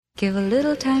Give a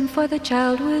little time for the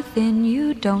child within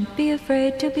you. Don't be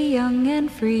afraid to be young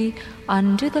and free.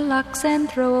 Undo the locks and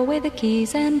throw away the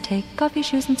keys and take off your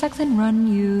shoes and socks and run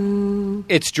you.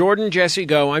 It's Jordan Jesse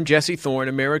Go. I'm Jesse Thorne,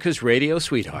 America's radio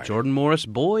sweetheart. Jordan Morris,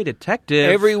 boy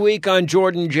detective. Every week on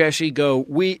Jordan Jesse Go,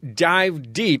 we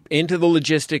dive deep into the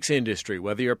logistics industry,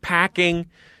 whether you're packing,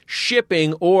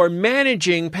 shipping, or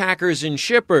managing packers and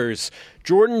shippers.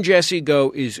 Jordan Jesse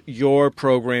Go is your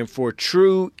program for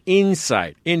true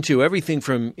insight into everything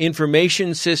from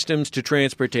information systems to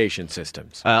transportation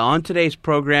systems. On today's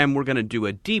program, we're going to do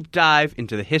a deep dive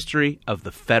into the history of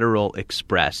the Federal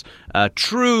Express.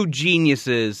 True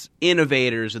geniuses,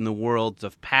 innovators in the worlds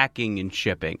of packing and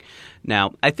shipping.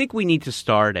 Now, I think we need to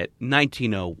start at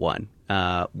 1901.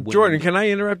 Jordan, can I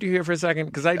interrupt you here for a second?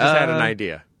 Because I just had an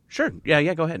idea. Sure.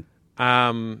 Yeah, go ahead.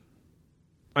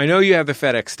 I know you have the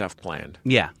FedEx stuff planned.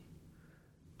 Yeah.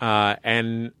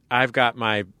 And I've got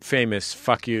my famous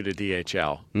fuck you to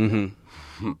DHL.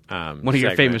 Mm-hmm. One of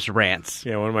your famous rants.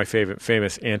 Yeah, one of my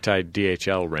famous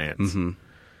anti-DHL rants.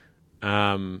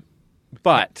 Mm-hmm.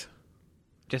 But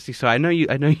Jesse, so I know you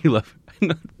love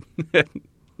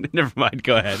never mind,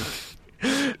 go ahead.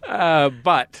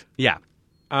 But yeah.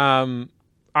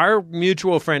 Our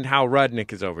mutual friend Hal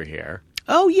Rudnick is over here.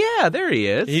 Oh, yeah, there he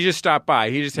is. He just stopped by.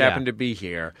 He just happened to be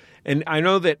here. And I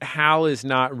know that Hal is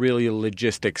not really a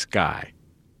logistics guy.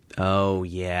 Oh,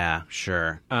 yeah,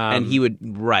 sure. And he would,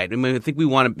 right. I mean, I think we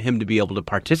want him to be able to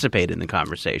participate in the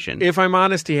conversation. If I'm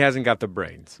honest, he hasn't got the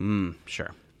brains.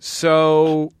 Sure.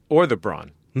 So, or the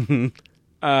brawn.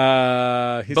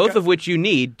 Both of which you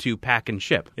need to pack and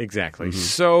ship. Exactly. Mm-hmm.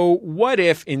 So what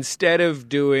if instead of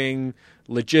doing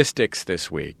logistics this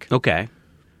week... Okay.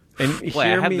 And Boy, I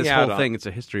have this whole thing. It's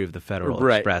a history of the Federal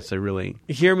Express. I really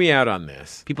hear me out on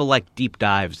this. People like deep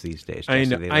dives these days.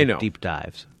 Jesse. I know. Deep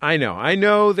dives. I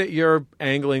know that you're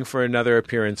angling for another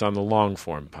appearance on the long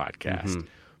form podcast. Mm-hmm.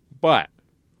 But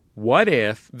what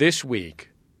if this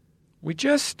week we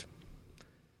just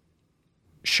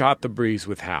shot the breeze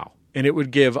with Hal? And it would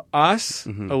give us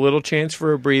a little chance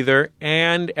for a breather,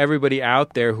 and everybody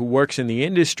out there who works in the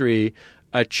industry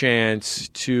a chance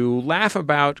to laugh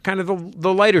about kind of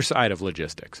the lighter side of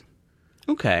logistics.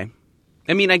 Okay.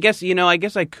 I mean, I guess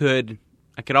I could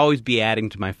always be adding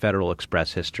to my Federal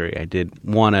Express history. I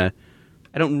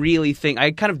don't really think,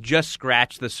 I kind of just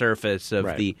scratched the surface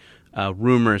of the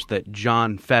rumors that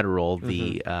John Federal,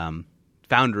 the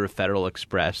founder of Federal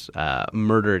Express,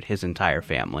 murdered his entire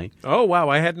family. Oh, wow.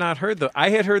 I had heard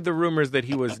the rumors that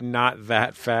he was not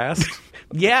that fast.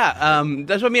 Yeah,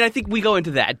 that's what I mean. I think we go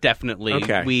into that, definitely.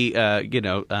 Okay. We,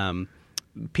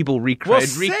 people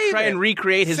try and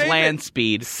recreate his land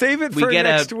speed. Save it for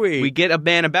next week. We get a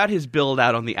man about his build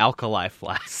out on the Alkali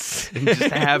flask and just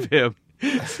have him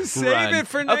Save run. it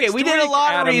for next week. Okay, we did a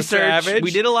lot of research. Savage.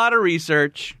 We did a lot of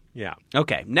research. Yeah.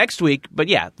 Okay, next week. But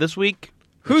yeah, this week.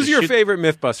 Who's your favorite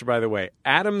Mythbuster, by the way?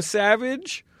 Adam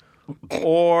Savage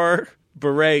or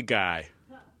Beret Guy?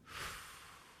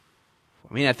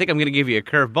 I mean, I think I'm going to give you a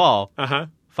curveball. Uh-huh.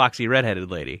 Foxy redheaded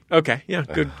lady. Okay, yeah,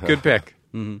 good pick.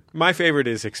 Mm-hmm. My favorite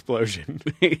is Explosion.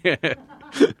 Length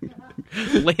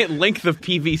of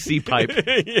PVC pipe.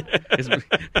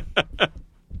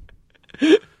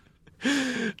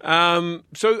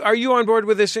 So are you on board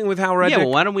with this thing with Hal Rudnick? Yeah, well,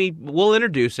 why don't we'll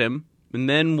introduce him, and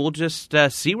then we'll just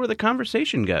see where the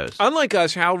conversation goes. Unlike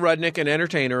us, Hal Rudnick, an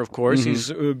entertainer, of course. He's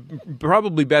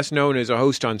probably best known as a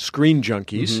host on Screen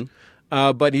Junkies.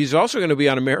 But he's also going to be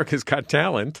on America's Got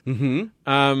Talent.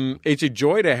 It's a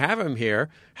joy to have him here.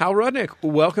 Hal Rudnick,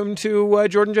 welcome to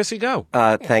Jordan Jesse Go.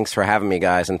 Thanks for having me,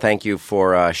 guys, and thank you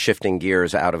for shifting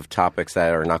gears out of topics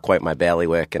that are not quite my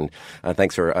bailiwick, and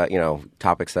thanks for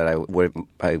topics that I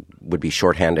would be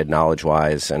shorthanded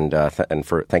knowledge-wise, and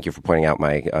thank you for pointing out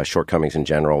my shortcomings in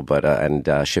general, but and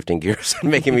shifting gears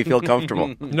and making me feel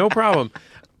comfortable. No problem.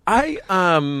 I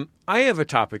have a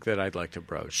topic that I'd like to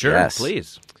broach. Sure, yes.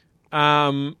 Please.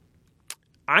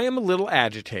 I am a little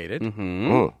agitated.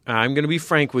 I'm going to be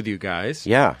frank with you guys.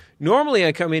 Yeah. Normally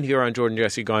I come in here on Jordan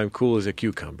Jesse Go, I'm cool as a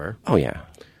cucumber. Oh, yeah.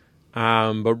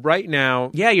 But right now...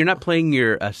 Yeah, you're not playing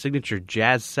your signature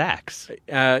jazz sax.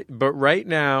 But right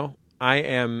now I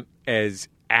am as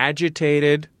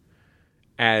agitated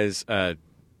as a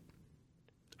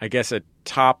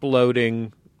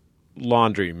top-loading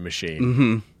laundry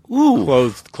machine.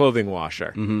 Ooh. Clothing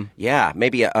washer. Yeah,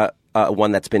 maybe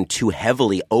one that's been too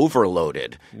heavily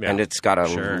overloaded, and it's got a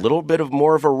little bit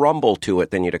more of a rumble to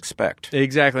it than you'd expect.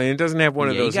 Exactly, and it doesn't have one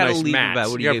of those nice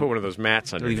mats. You got to put one of those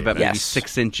mats underneath. Leave about maybe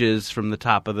 6 inches from the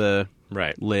top of the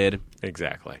lid.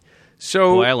 Exactly.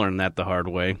 So Boy, I learned that the hard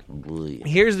way.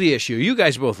 here's the issue. You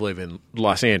guys both live in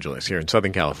Los Angeles, here in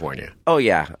Southern California. Oh,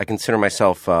 yeah. I consider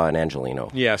myself an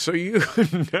Angelino. Yeah, so you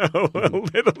know a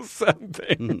little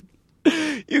something.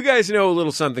 You guys know a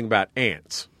little something about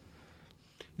ants.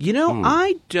 You know,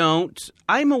 I don't.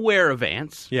 I'm aware of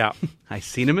ants. Yeah. I've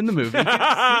seen them in the movies.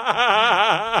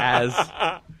 As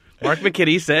Mark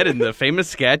McKinney said in the famous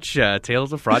sketch,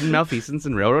 Tales of Fraud and Malfeasance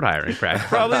and Railroad Hiring Practice.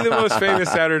 Probably the most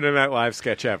famous Saturday Night Live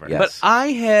sketch ever. Yeah. But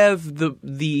I have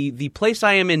the place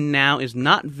I am in now is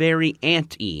not very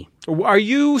ant-y. Are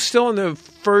you still in the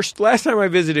first... Last time I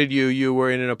visited you, you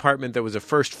were in an apartment that was a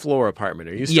first-floor apartment.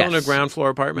 Are you still in a Yes. ground-floor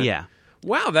apartment? Yeah.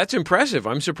 Wow, that's impressive.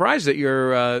 I'm surprised that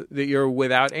you're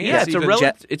without ants. Yeah, it's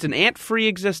even- it's an ant-free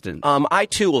existence. I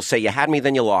too will say you had me,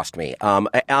 then you lost me.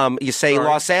 You say Sorry.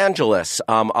 Los Angeles,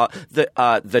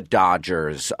 the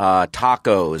Dodgers,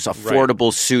 tacos,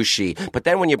 affordable sushi. But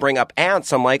then when you bring up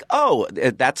ants, I'm like, oh,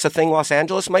 that's a thing Los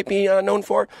Angeles might be known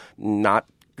for. Not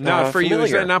for you. Is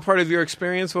familiar. that not part of your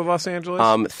experience with Los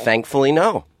Angeles? Thankfully,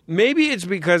 no. Maybe it's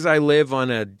because I live on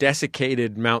a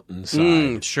desiccated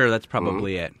mountainside. Sure, that's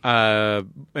probably it.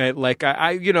 Like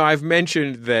I've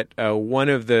mentioned that one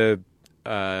of the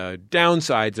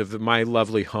downsides of my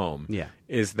lovely home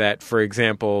is that, for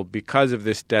example, because of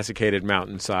this desiccated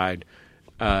mountainside,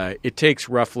 it takes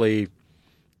roughly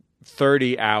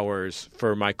 30 hours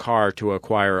for my car to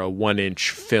acquire a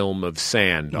 1-inch film of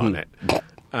sand on it.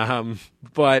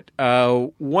 But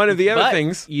one of the other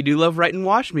things... You do love writing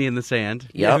 "Wash Me" in the sand.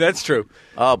 Yeah, Yep. that's true.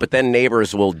 Oh, but then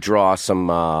neighbors will draw some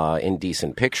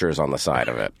indecent pictures on the side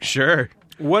of it. Sure.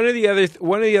 One of the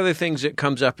other things that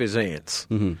comes up is ants,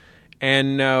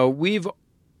 and we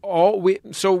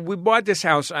bought this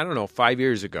house. I don't know, 5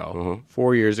 years ago,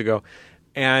 4 years ago,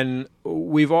 and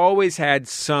we've always had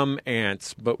some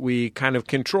ants, but we kind of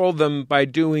controlled them by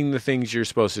doing the things you're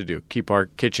supposed to do: keep our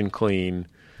kitchen clean,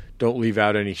 don't leave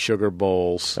out any sugar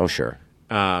bowls. Oh, sure.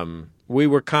 We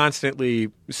were constantly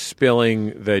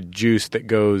spilling the juice that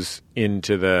goes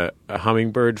into the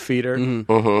hummingbird feeder,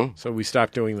 so we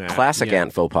stopped doing that. Classic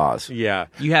ant faux pas. Yeah.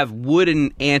 You have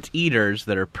wooden ant eaters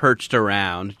that are perched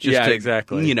around just Yeah, to,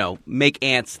 exactly. make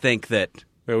ants think that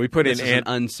Well, we put this in is ant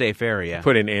an unsafe area.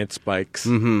 put in ant spikes.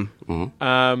 But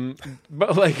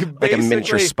like Like a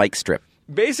miniature spike strip.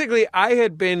 basically, I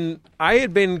had been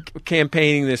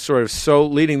campaigning this sort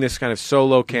of leading this kind of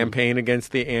solo campaign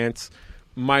against the ants.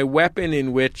 My weapon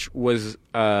in which was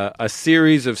a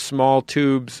series of small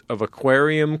tubes of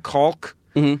aquarium caulk,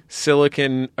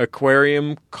 silicon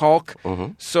aquarium caulk.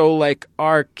 So, like,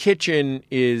 our kitchen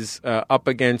is up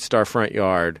against our front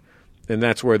yard, and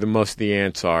that's where most of the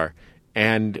ants are.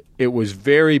 And it was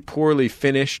very poorly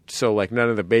finished, so, like, none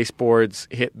of the baseboards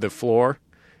hit the floor.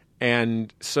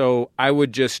 And so I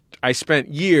spent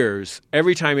years,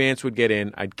 every time ants would get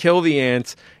in, I'd kill the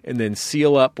ants and then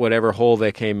seal up whatever hole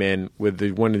they came in with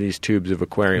one of these tubes of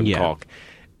aquarium caulk.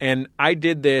 And I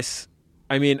did this,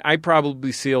 I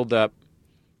probably sealed up,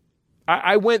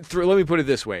 I went through, let me put it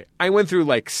this way, I went through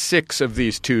like 6 of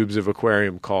these tubes of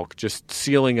aquarium caulk, just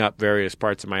sealing up various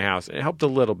parts of my house. And it helped a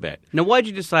little bit. Now, why'd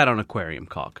you decide on aquarium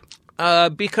caulk?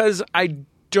 Because I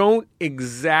don't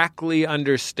exactly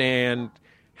understand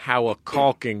how a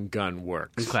caulking gun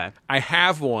works. Okay. I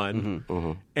have one,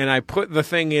 and I put the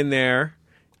thing in there,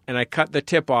 and I cut the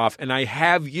tip off, and I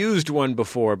have used one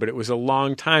before, but it was a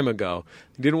long time ago.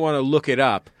 I didn't want to look it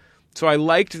up. So I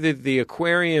liked the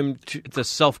aquarium. It's a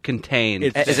self-contained.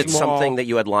 Is it small. something that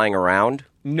you had lying around?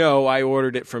 No, I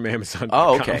ordered it from Amazon.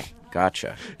 Oh, okay.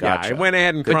 Gotcha. Yeah, I went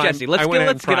ahead and Good, prime, Jesse. Let's I went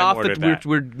ahead get and off ordered the. that.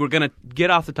 We're going to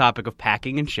get off the topic of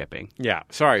packing and shipping. Yeah,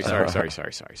 sorry.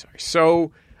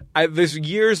 So this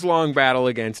years-long battle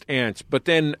against ants, but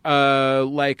then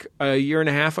like a year and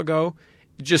a half ago,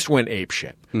 it just went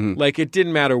apeshit. Like, it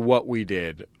didn't matter what we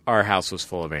did, our house was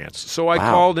full of ants. So I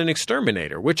called an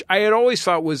exterminator, which I had always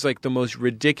thought was like the most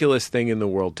ridiculous thing in the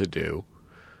world to do,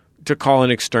 to call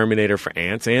an exterminator for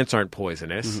ants. Ants aren't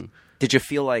poisonous. Did you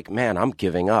feel like, man, I'm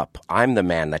giving up? I'm the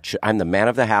man I'm the man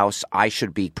of the house. I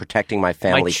should be protecting my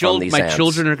family from these ants. My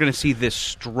children are going to see this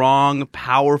strong,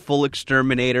 powerful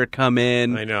exterminator come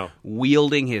in. I know.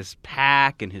 Wielding his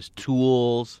pack and his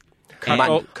tools.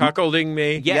 Cuckolding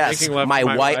me. Yes, making love my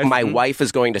to wife. My wife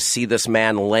is going to see this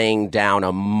man laying down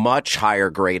a much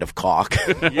higher grade of caulk.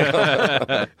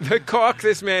 The caulk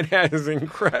this man has is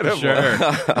incredible. Sure.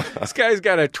 This guy's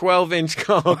got a 12-inch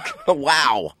caulk.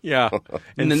 Wow. Yeah.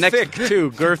 And the next- thick,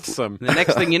 too, girthsome. The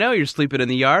next thing you know, you're sleeping in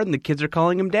the yard and the kids are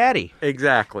calling him daddy.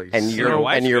 Exactly. And Your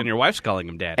your your wife's calling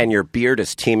him daddy. and your beard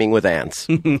is teeming with ants.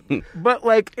 But,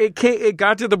 like, it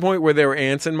got to the point where there were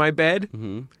ants in my bed.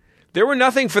 There was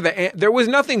nothing for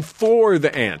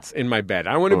the ants in my bed.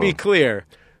 I want to be clear.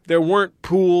 There weren't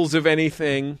pools of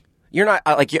anything. You're not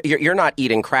you're not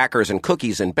eating crackers and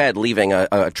cookies in bed, leaving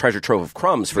a treasure trove of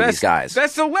crumbs for these guys.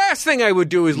 That's the last thing I would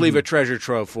do is leave a treasure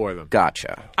trove for them.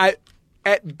 Gotcha.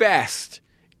 At best,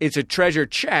 it's a treasure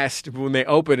chest. When they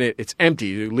open it, it's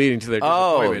empty, leading to their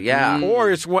disappointment. Oh, yeah. Or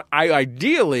it's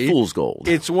ideally Fool's gold.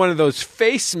 It's one of those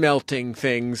face melting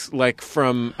things, like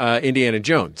from Indiana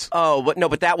Jones. Oh,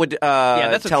 but that would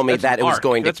tell me that it was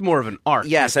going to. That's more of an art.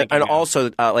 Yes, and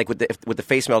also like with the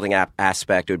face melting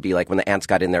aspect, it would be like when the ants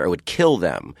got in there, it would kill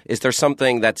them. Is there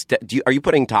something that's? Are you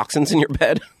putting toxins in your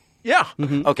bed? Yeah.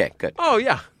 Mm-hmm. Okay, good. Oh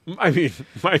yeah. I mean,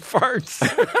 my farts.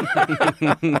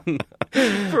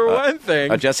 For one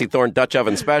thing. A Jesse Thorne Dutch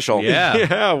oven special. Yeah.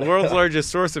 Yeah, world's largest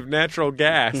source of natural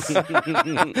gas.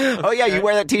 Oh, yeah, you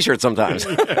wear that T-shirt sometimes.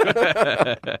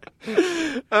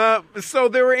 So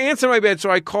there were ants in my bed, so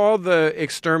I called the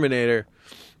exterminator,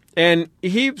 and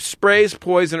he sprays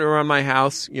poison around my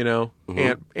house,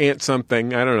 ant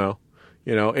something, I don't know.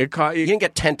 You didn't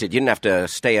get tented. You didn't have to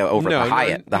stay over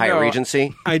at the Hyatt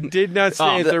Regency. I did not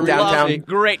stay at the downtown. Regency.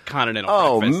 Great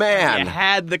continental breakfast. Oh, man. You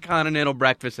had the continental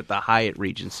breakfast at the Hyatt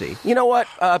Regency. You know what?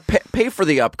 Pay for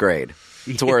the upgrade.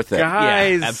 It's worth it.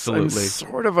 Guys, Yeah, absolutely. I'm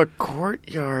sort of a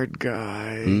courtyard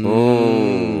guy.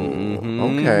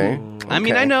 Okay. I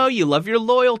mean, I know you love your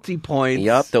loyalty points.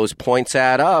 Yep, those points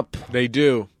add up. They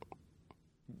do.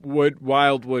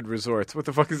 Wildwood Resorts. What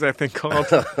the fuck is that thing called?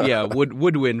 Yeah,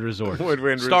 Woodwind Resort.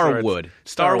 Woodwind Starwood.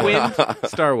 Starwind?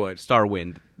 Starwood.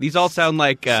 Starwind. These all sound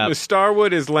like...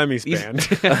 Starwood is Lemmy's band.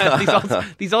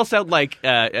 these all sound like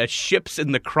ships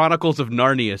in the Chronicles of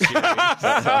Narnia series.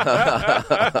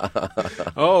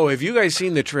 Oh, have you guys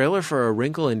seen the trailer for A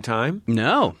Wrinkle in Time?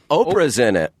 No. Oprah's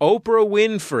in it. Oprah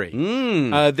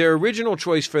Winfrey. Their original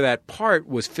choice for that part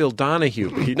was Phil Donahue.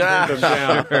 He turned them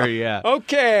down. Sure, yeah.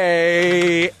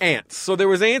 Okay, ants. So there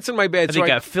was ants in my bed. I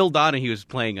think Phil Donahue is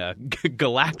playing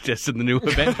Galactus in the new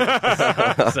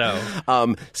Avengers.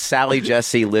 So Sally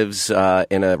Jesse lives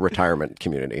in a retirement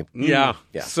community. Yeah.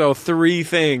 So 3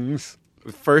 things.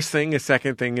 First thing, a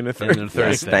second thing, and a third thing.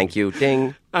 Yes, thank you.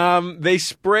 Ding. They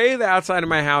spray the outside of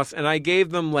my house, and I gave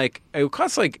them it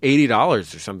cost like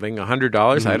 $80 or something,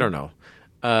 $100. I don't know.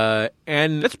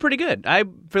 And that's pretty good. I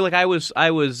feel like I was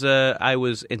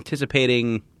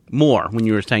anticipating more when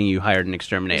you were saying you hired an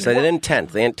exterminator. So they didn't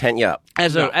tent you up.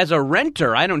 As a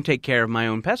renter, I don't take care of my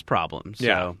own pest problems.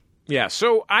 So. Yeah.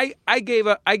 So I gave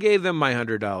them my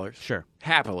 $100. Sure.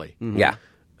 Happily. Mm-hmm. Yeah.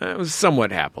 It was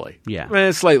somewhat happily. Yeah.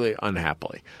 Slightly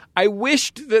unhappily. I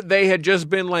wished that they had just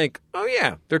been like, oh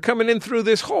yeah, they're coming in through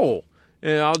this hole.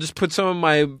 And I'll just put some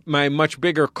of my much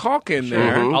bigger caulk in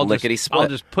there. Mm-hmm. I'll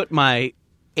just put my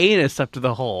anus up to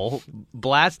the hole,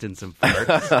 blasting some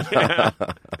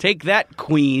farts. Take that,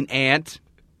 queen ant.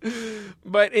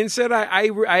 But instead,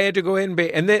 I had to go ahead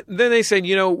and then they said,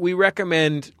 we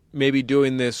recommend maybe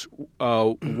doing this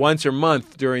once a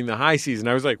month during the high season.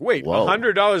 I was like, wait,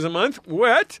 $100 a month?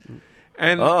 What?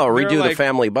 And redo the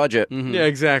family budget. Mm-hmm. Yeah,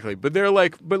 exactly. But they're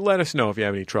like, but let us know if you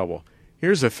have any trouble.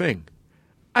 Here's the thing.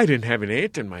 I didn't have an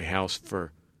ant in my house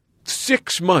for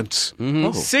 6 months. Mm-hmm.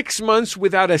 Oh. 6 months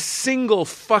without a single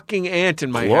fucking ant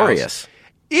in my Glorious.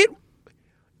 house.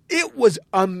 It was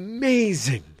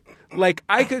amazing. Like,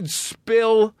 I could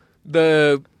spill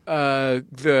the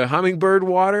hummingbird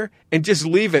water and just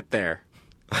leave it there.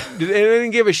 They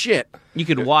didn't give a shit. You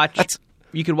could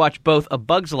watch both A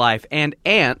Bug's Life and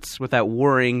Ants without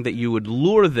worrying that you would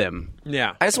lure them.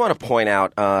 Yeah. I just want to point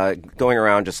out, going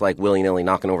around just like willy-nilly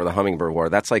knocking over the hummingbird water,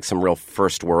 that's like some real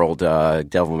first world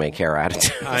devil may care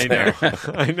attitude. I know.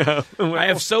 I know. Well, I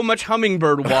have so much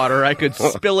hummingbird water I could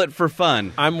spill it for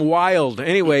fun. I'm wild.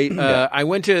 Anyway, I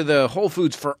went to the Whole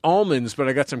Foods for almonds, but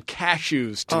I got some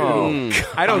cashews too.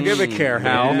 I don't give a care,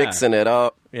 Hal. Mixing it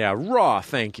up. Yeah, raw,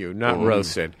 thank you, not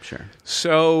roasted. Sure.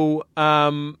 So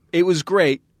it was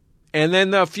great. And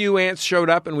then a few ants showed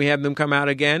up, and we had them come out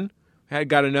again.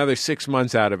 Got another 6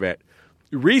 months out of it.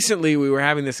 Recently, we were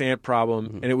having this ant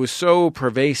problem, and it was so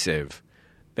pervasive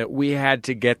that we had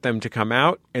to get them to come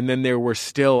out, and then there were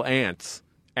still ants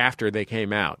after they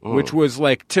came out, which was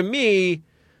like, to me,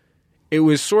 it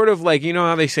was sort of like, you know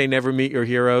how they say never meet your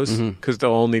heroes because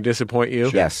they'll only disappoint you?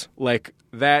 Yes. Like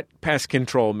that pest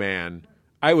control man,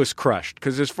 I was crushed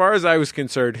because as far as I was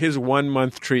concerned, his 1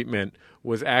 month treatment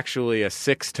was actually a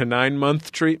 6 to 9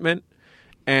 month treatment.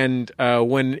 And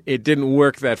when it didn't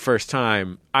work that first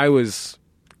time, I was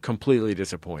completely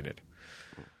disappointed.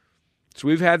 So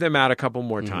we've had them out a couple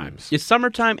more times. Is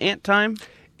summertime ant time?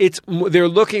 They're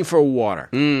looking for water.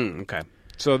 Okay.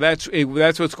 So that's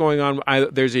what's going on.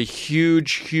 There's a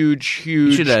huge.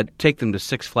 You should take them to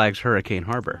Six Flags Hurricane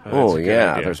Harbor. Oh,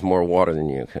 yeah. idea. There's more water than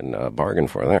you can bargain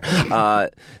for there.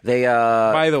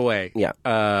 By the way,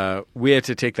 yeah. We had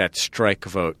to take that strike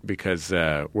vote because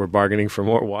we're bargaining for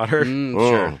more water.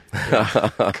 Sure.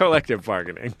 Collective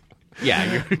bargaining.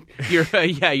 Yeah,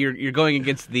 you're going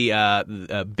against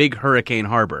the big Hurricane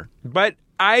Harbor. But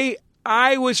I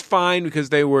was fine because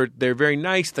they're very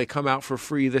nice. They come out for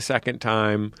free the second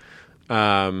time.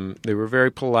 They were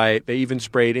very polite. They even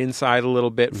sprayed inside a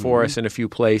little bit for us in a few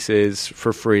places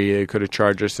for free. They could have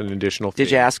charged us an additional fee.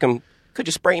 Did you ask them, could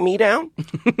you spray me down?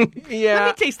 Yeah.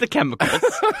 Let me taste the chemicals.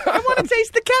 I want to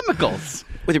taste the chemicals.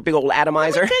 With your big old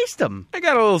atomizer? Taste them. I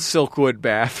got a little Silkwood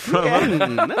bath from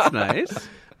them. That's nice.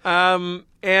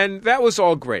 And that was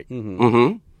all great.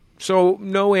 Mm-hmm. So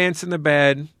no ants in the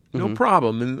bed, no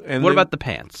problem. And What about the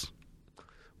pants?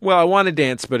 Well, I want to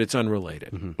dance, but it's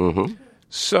unrelated. Mm-hmm.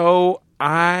 So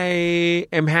I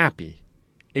am happy,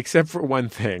 except for one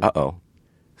thing. Uh-oh.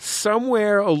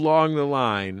 Somewhere along the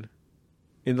line,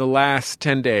 in the last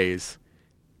 10 days,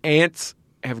 ants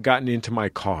have gotten into my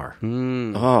car.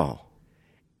 Oh.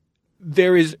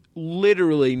 There is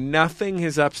literally nothing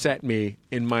has upset me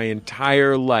in my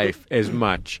entire life as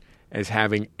much as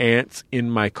having ants in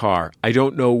my car. I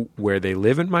don't know where they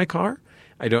live in my car.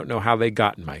 I don't know how they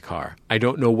got in my car. I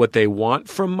don't know what they want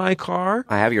from my car.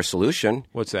 I have your solution.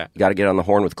 What's that? You got to get on the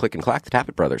horn with Click and Clack, the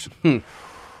Tappet Brothers.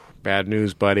 Bad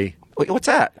news, buddy. Wait, what's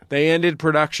that? They ended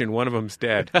production. One of them's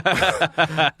dead.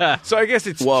 So I guess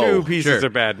it's Whoa, two pieces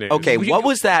of bad news. Okay, what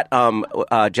was that,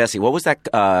 Jesse? What was that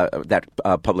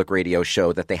public radio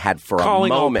show that they had for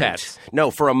Calling a all moment? pets.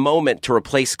 No, for a moment to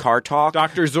replace Car Talk.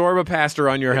 Dr. Zorba Pastor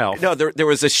on your health. No, there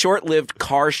was a short-lived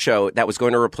car show that was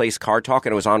going to replace Car Talk,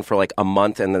 and it was on for like a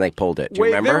month, and then they pulled it. Do you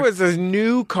Wait, remember? there was a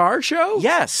new car show?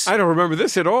 Yes. I don't remember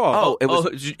this at all. Oh, it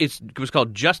was. It was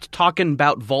called Just Talking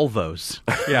About Volvos.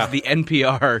 Yeah. The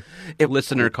NPR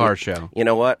listener car show. You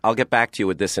know what? I'll get back to you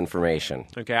with this information.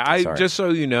 Okay, Sorry. just so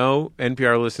you know,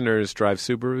 NPR listeners drive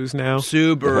Subarus now.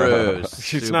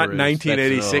 Subarus. It's not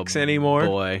 1986 anymore.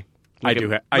 Boy. I do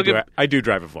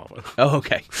drive a Volvo. Oh,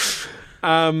 okay.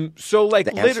 So like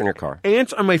The ants in your car.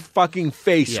 ants on my fucking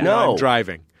face Yeah. while No. I'm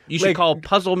driving. You should call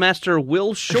Puzzle Master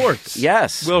Will Shorts.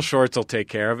 Yes. Will Shorts will take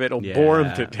care of it. It'll bore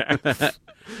him to death.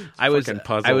 I was Fucking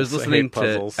puzzles. I was I listening hate to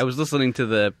puzzles. I was listening to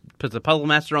the Puzzle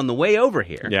Master on the way over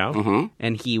here. Yeah. Mm-hmm.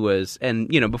 And he was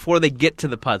before they get to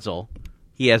the puzzle,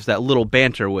 he has that little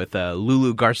banter with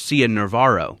Lulu Garcia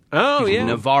Navarro. Oh, He's yeah.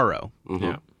 Navarro.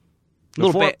 Yeah.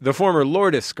 Little The former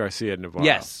Lourdes Garcia Navarro.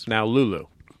 Yes. Now Lulu.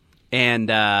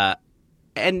 And I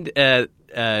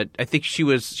think she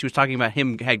was talking about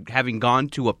him having gone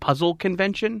to a puzzle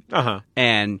convention. Uh-huh.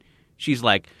 And she's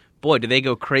like, "Boy, do they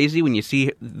go crazy when they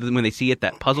see you at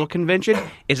that puzzle convention?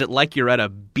 Is it like you're at a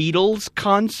Beatles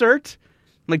concert?"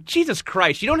 I'm like, Jesus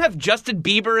Christ, you don't have Justin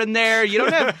Bieber in there. You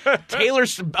don't have a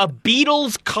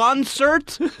Beatles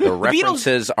concert. The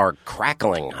references are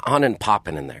crackling on and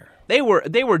popping in there. They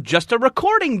were just a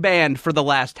recording band for the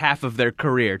last half of their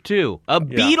career too. A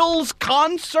Beatles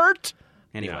concert.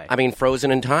 Anyway, I mean, frozen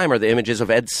in time are the images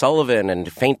of Ed Sullivan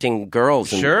and fainting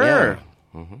girls. And, sure.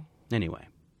 Yeah. Anyway.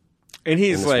 And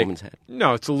he's this like, woman's head.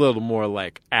 no, it's a little more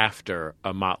like after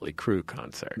a Motley Crue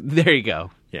concert. There you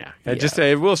go. Yeah. I just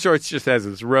say Will Shorts just has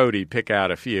his roadie pick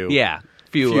out a few. Yeah.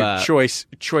 Few choice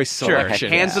Sure.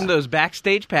 selections. Hands them those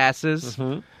backstage passes.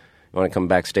 You want to come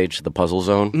backstage to the puzzle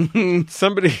zone?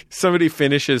 Somebody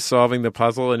finishes solving the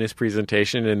puzzle in his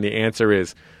presentation, and the answer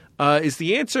is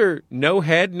the answer no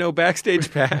head, no backstage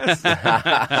pass?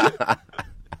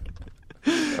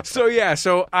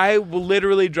 So I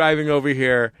literally driving over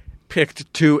here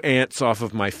picked 2 ants off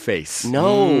of my face.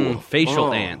 No.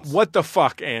 Facial ants. What the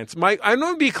fuck, ants? I'm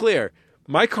going to be clear.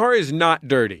 My car is not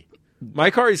dirty.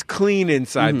 My car is clean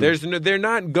inside. They're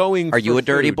not going. Are you a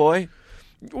dirty boy?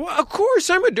 Well, of course,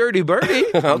 I'm a dirty birdie.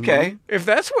 Okay. If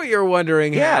that's what you're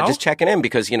wondering, Yeah, how. just checking in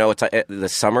because it's the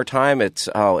summertime. It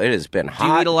has been hot.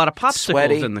 Do you eat a lot of popsicles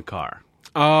sweaty. in the car?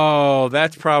 Oh,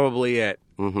 that's probably it.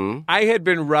 Mm-hmm. I had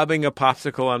been rubbing a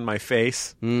popsicle on my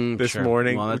face this sure.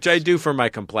 morning, Well, which I do for my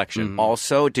complexion.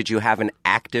 Also, did you have an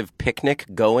active picnic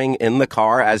going in the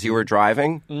car as you were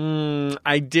driving?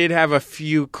 I did have a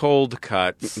few cold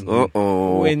cuts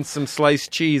Uh-oh. and some sliced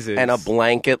cheeses. And a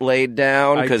blanket laid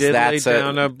down? I did that's lay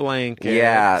down a blanket.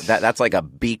 Yeah, that's like a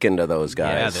beacon to those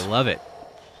guys. Yeah, they love it.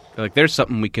 They're like, there's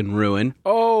something we can ruin.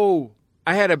 Oh,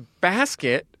 I had a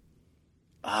basket.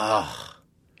 Ugh.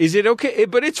 Is it okay?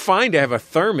 But it's fine to have a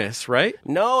thermos, right?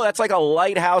 No, that's like a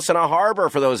lighthouse in a harbor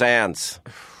for those ants.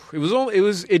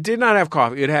 It did not have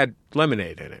coffee. It had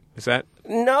lemonade in it. Is that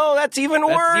No, that's even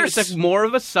worse. It's like more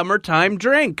of a summertime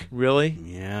drink. really?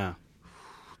 Yeah.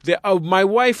 My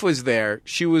wife was there.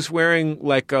 She was wearing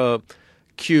like a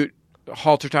cute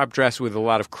halter top dress with a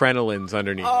lot of crinolines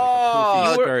underneath, like a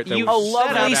poofy skirt. that you- was A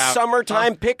lovely set out.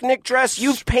 summertime picnic dress.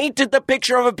 You've painted the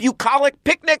picture of a bucolic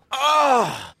picnic.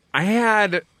 Oh, I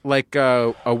had like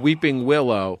a weeping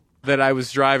willow that I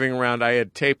was driving around. I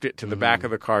had taped it to the back of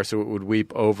the car so it would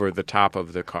weep over the top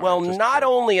of the car. well, not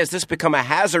only has this become a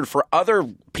hazard for other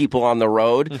people on the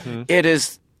road, it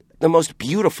is the most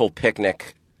beautiful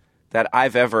picnic that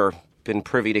I've ever been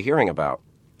privy to hearing about.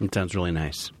 It sounds really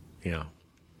nice. Yeah.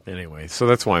 Anyway, so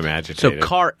that's why I'm So agitated.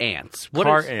 car ants.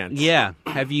 Car ants. Yeah.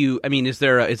 Have you? I mean, is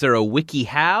there a wiki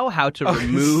how to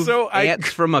remove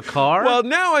ants from a car? Well,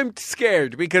 now I'm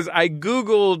scared because I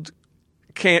Googled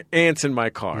ants in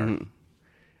my car.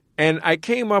 And I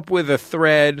came up with a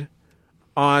thread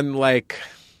on like,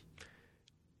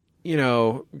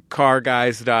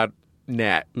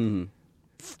 carguys.net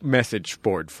message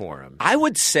board forum. I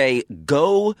would say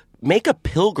go make a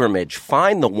pilgrimage.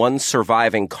 Find the one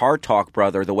surviving Car Talk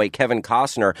brother the way Kevin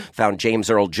Costner found James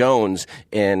Earl Jones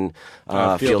in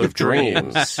Field of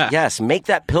Dreams. Yes, make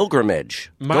that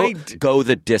pilgrimage. Go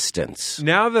the distance.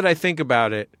 Now that I think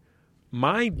about it,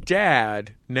 my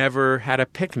dad never had a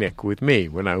picnic with me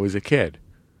when I was a kid.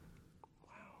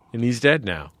 And he's dead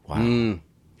now. Wow.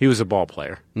 He was a ball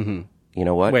player. You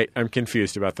know what? Wait, I'm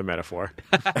confused about the metaphor.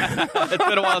 It's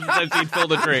been a while since I've seen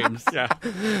Field of Dreams. Yeah.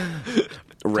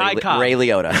 Ray, Ty Cobb. Ray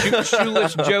Liotta.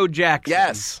 Shoeless Joe Jackson.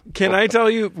 Yes. Can I tell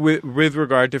you, with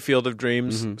regard to Field of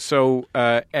Dreams, so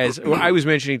as I was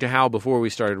mentioning to Hal before we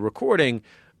started recording,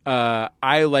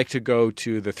 I like to go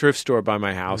to the thrift store by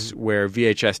my house where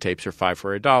VHS tapes are $5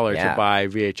 for $1 Yeah. to buy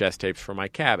VHS tapes for my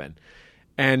cabin.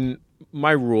 And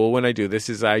my rule when I do this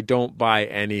is I don't buy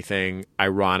anything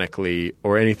ironically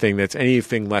or anything that's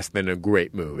anything less than a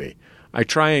great movie. I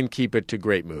try and keep it to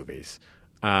great movies.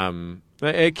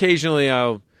 Occasionally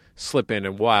I'll slip in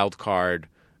a wild card,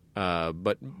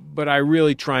 but I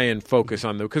really try and focus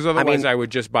on them because otherwise I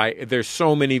would just buy. There's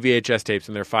so many VHS tapes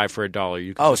and they're $5 for $1.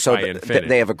 You can just So buy infinity.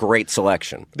 they have a great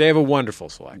selection. They have a wonderful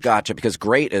selection. Gotcha, because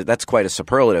great, that's quite a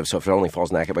superlative, so if it only falls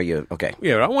in that category, okay.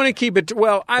 Yeah, but I want to keep it.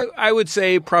 I would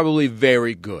say probably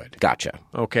very good. Gotcha.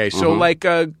 Okay, so like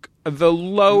the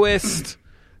lowest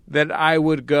that I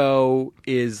would go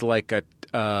is like a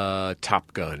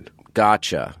Top Gun.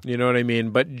 Gotcha. You know what I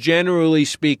mean? But generally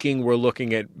speaking, we're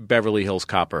looking at Beverly Hills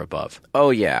Cop or above.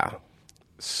 Oh, yeah.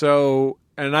 So,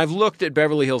 and I've looked at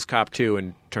Beverly Hills Cop 2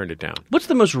 and turned it down. What's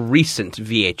the most recent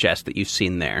VHS that you've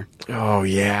seen there? Oh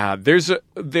yeah, there's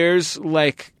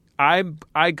like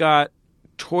I got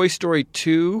Toy Story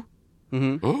 2.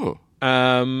 Ooh.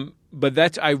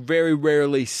 But I very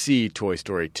rarely see Toy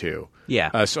Story 2.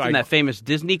 Yeah, so in that famous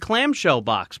Disney clamshell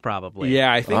box, probably.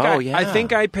 Yeah, I think I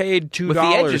think I paid $2 with the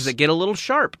edges that get a little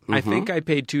sharp. I think I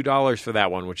paid $2 for that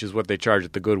one, which is what they charge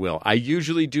at the Goodwill. I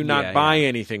usually do not buy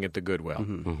anything at the Goodwill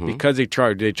because they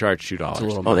charge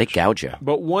 $2. Oh, they gouge you.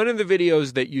 But one of the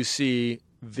videos that you see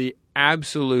the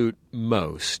absolute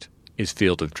most is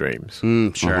Field of Dreams.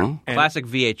 Sure. Classic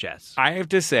VHS. I have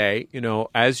to say,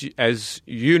 as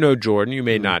you know, Jordan, you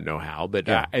may not know Hal, but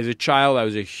as a child, I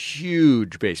was a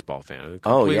huge baseball fan.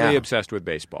 Completely obsessed with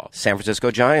baseball. San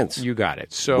Francisco Giants. You got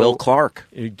it. So Will Clark.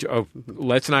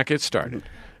 Let's not get started.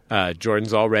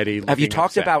 Jordan's already. Have you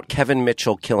talked upset. about Kevin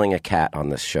Mitchell killing a cat on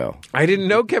this show? I didn't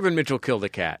know Kevin Mitchell killed a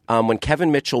cat. When Kevin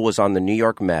Mitchell was on the New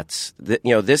York Mets,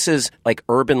 this is like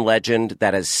urban legend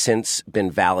that has since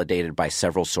been validated by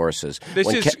several sources. This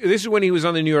is when he was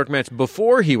on the New York Mets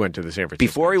before he went to the San Francisco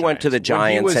Before he went to the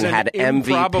Giants and had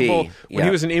MVP. When he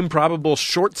was an improbable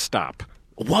shortstop.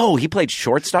 Whoa, he played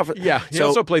shortstop? Yeah, he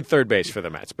also played third base for the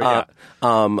Mets. But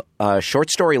short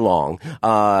story long.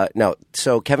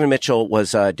 So Kevin Mitchell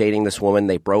was dating this woman.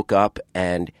 They broke up,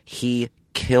 and he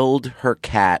killed her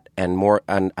cat, and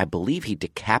I believe he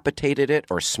decapitated it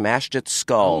or smashed its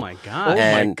skull. Oh my god!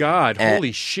 My god!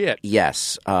 Holy shit!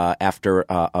 Yes, after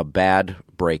a bad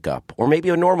breakup, or maybe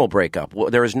a normal breakup.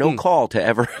 There is no call to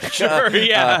ever commit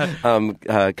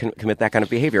that kind of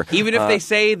behavior. Even if they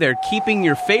say they're keeping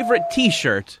your favorite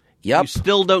T-shirt, you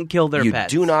still don't kill their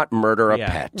pets. You do not murder a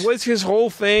pet. Was his whole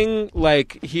thing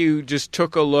like he just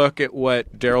took a look at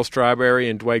what Darryl Strawberry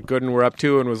and Dwight Gooden were up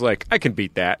to and was like, I can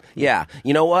beat that? Yeah.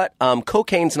 You know what?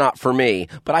 Cocaine's not for me,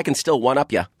 but I can still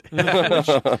one-up you.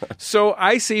 So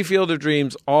I see Field of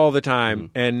Dreams all the time,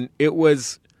 and it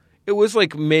was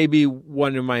like maybe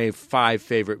one of my 5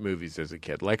 favorite movies as a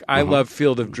kid. Like, I love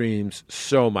Field of Dreams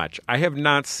so much. I have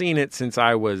not seen it since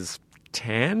I was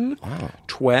 10,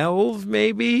 12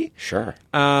 maybe. Sure.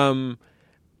 I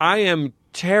am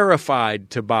terrified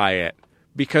to buy it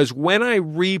because when I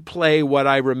replay what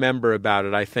I remember about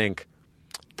it, I think,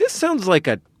 this sounds like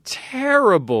a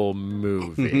terrible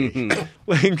movie.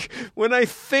 Like, when I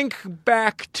think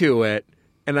back to it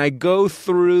and I go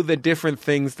through the different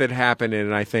things that happen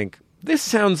in it, I think, this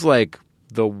sounds like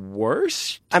the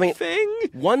worst thing?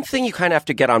 One thing you kind of have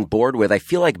to get on board with, I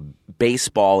feel like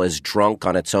baseball is drunk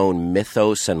on its own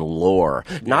mythos and lore.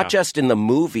 Not just in the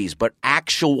movies, but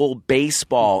actual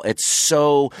baseball. It's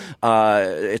so,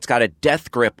 it's got a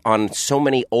death grip on so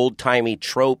many old-timey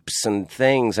tropes and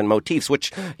things and motifs,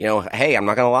 which, hey, I'm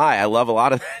not going to lie, I love a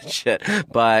lot of that shit.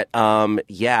 But,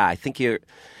 I think you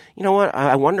know what,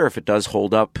 I wonder if it does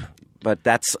hold up, but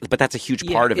that's a huge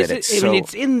part of it.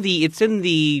 It's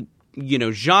in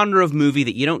the genre of movie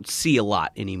that you don't see a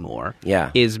lot anymore.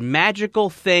 Yeah. Is magical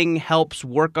thing helps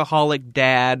workaholic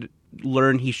dad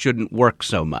learn he shouldn't work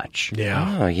so much.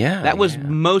 Yeah. Oh, yeah. That was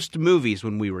most movies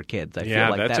when we were kids. I feel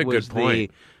like that's that a was good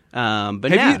point.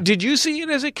 Did you see it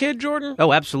as a kid, Jordan?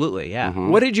 Oh, absolutely, yeah.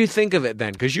 What did you think of it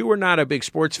then? Because you were not a big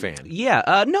sports fan. Yeah,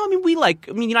 I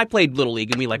played Little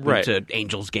League and we went to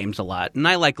Angels games a lot, and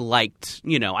I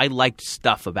liked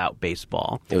stuff about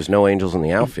baseball. There was no Angels in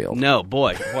the outfield. No,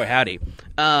 boy howdy.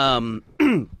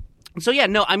 So,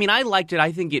 I liked it.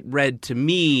 I think it read to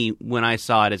me when I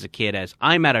saw it as a kid as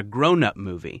I'm at a grown-up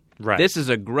movie. Right. This is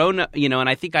a grown-up, and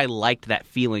I think I liked that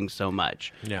feeling so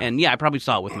much. Yeah. And, I probably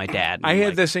saw it with my dad. I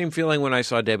had the same feeling when I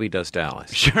saw Debbie Does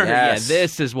Dallas. Sure, Yes.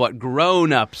 this is what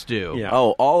grown-ups do. Yeah.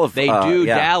 Oh, all of They do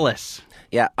Dallas.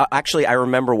 Yeah, actually, I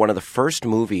remember one of the first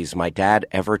movies my dad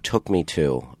ever took me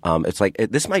to. It's like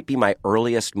this might be my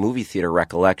earliest movie theater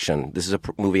recollection. This is a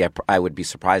movie I would be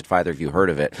surprised if either of you heard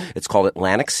of it. It's called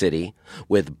Atlantic City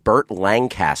with Burt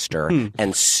Lancaster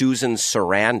and Susan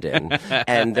Sarandon.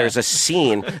 And there's a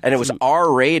scene, and it was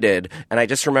R-rated, and I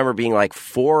just remember being like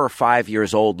 4 or 5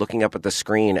 years old looking up at the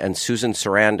screen, and Susan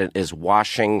Sarandon is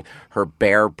washing her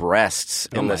bare breasts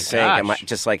in the sink. Gosh.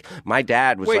 And my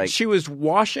dad was Wait, she was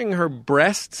washing her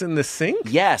breasts in the sink?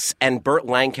 Yes, and Burt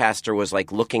Lancaster was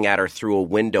looking at her through a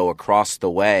window across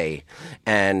the way,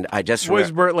 and I just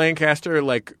Was Burt Lancaster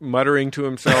muttering to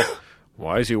himself,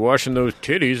 why is he washing those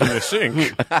titties in the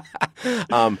sink?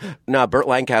 No, Burt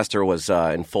Lancaster was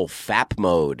in full fap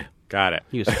mode. Got it.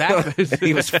 He was fat.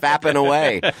 He was fapping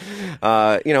away.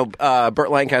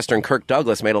 Burt Lancaster and Kirk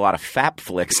Douglas made a lot of fap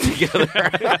flicks together.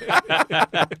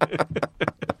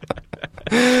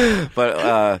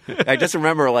 But I just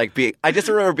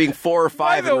remember being 4 or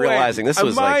 5 and realizing this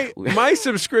was my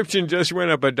subscription just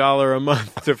went up $1 a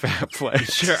month to FapFlex.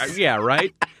 Sure, yeah,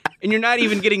 right? And you're not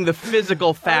even getting the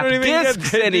physical FAP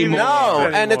discs anymore.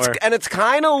 No, and it's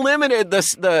kind of limited.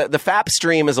 The FAP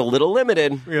stream is a little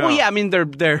limited. Yeah. Well, yeah, I mean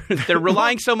they're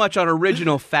relying so much on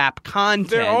original FAP content.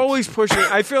 They're always pushing.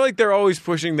 I feel like they're always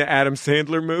pushing the Adam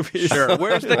Sandler movies. Sure.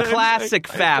 Where's the classic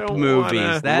FAP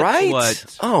movies? That's right?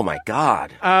 What. Oh my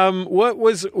God. What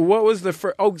was the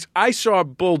first? Oh, I saw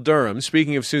Bull Durham.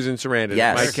 Speaking of Susan Sarandon,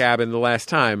 Yes. at my cabin the last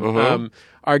time.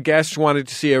 Our guests wanted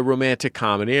to see a romantic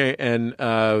comedy, and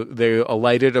they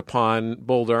alighted upon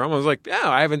Bull Durham. I was like,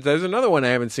 there's another one I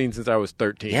haven't seen since I was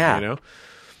 13. Yeah.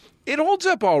 It holds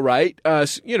up all right.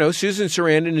 Susan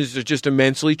Sarandon is just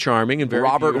immensely charming and very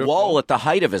Robert beautiful. Wuhl at the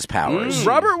height of his powers.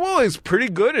 Robert Wuhl is pretty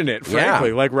good in it, frankly.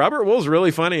 Yeah. Robert Wuhl's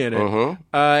really funny in it.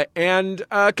 And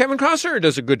Kevin Costner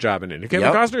does a good job in it.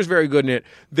 Kevin Costner is very good in it.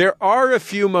 There are a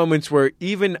few moments where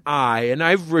even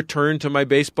I've returned to my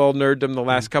baseball nerddom the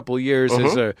last couple of years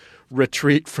as a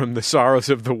retreat from the sorrows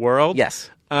of the world.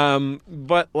 Yes.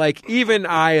 But even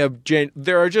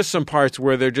there are just some parts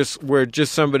where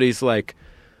somebody's like,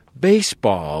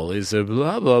 baseball is a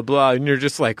blah, blah, blah. And you're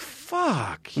just like,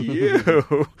 fuck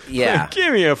you. Yeah.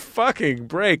 Give me a fucking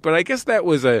break. But I guess that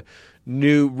was a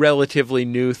relatively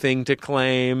new thing to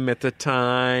claim at the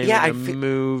time. Yeah,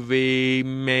 movie,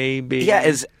 maybe. Yeah,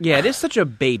 it is such a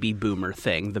baby boomer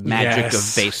thing, the magic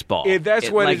of baseball. That's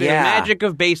what it is. The magic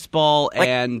of baseball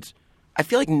and... I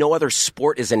feel like no other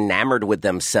sport is enamored with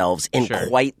themselves in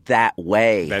quite that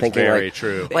way. That's very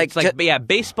true.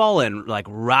 Baseball and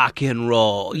rock and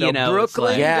roll.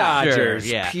 Brooklyn Dodgers,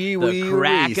 Pee Wee the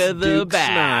crack Reese, of the Duke bat.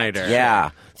 Snyder.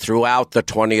 Yeah. Throughout the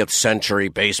 20th century,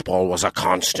 baseball was a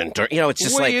constant. It's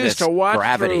just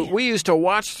gravity. We used to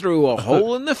watch through a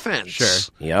hole in the fence.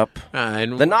 Sure. Yep.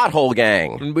 And the Knothole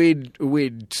Gang. And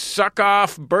we'd suck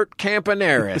off Bert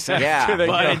Campaneris. Yeah.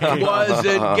 But it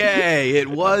wasn't gay. It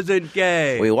wasn't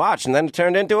gay. We watched, and then it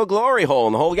turned into a glory hole,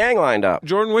 and the whole gang lined up.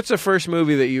 Jordan, what's the first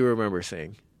movie that you remember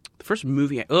seeing? The First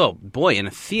movie. Oh boy, in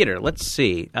a theater. Let's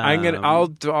see.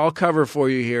 I'll cover for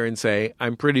you here and say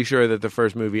I'm pretty sure that the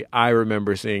first movie I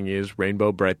remember seeing is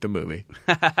Rainbow Bright the movie.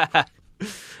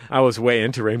 I was way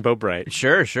into Rainbow Bright.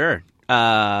 Sure.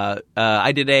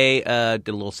 I did a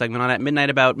little segment on at midnight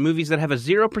about movies that have a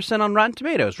 0% on Rotten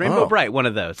Tomatoes. Rainbow Bright, one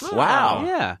of those. Wow.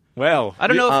 Yeah. Well, I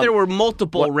don't know if there were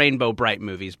multiple Rainbow Bright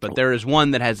movies, but there is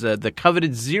one that has the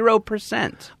coveted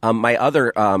 0%. My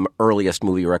other earliest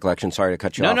movie recollection, sorry to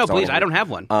cut you off. No, please, I don't have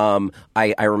one.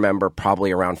 I remember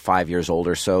probably around 5 years old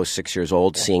or so, 6 years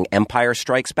old, seeing Empire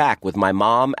Strikes Back with my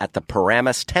mom at the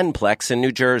Paramus Tenplex in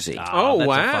New Jersey. Oh, that's a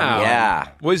wow. fun one. Yeah.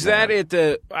 Was that at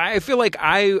the... I feel like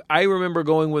I remember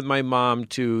going with my mom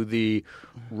to the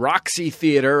Roxy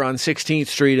Theater on 16th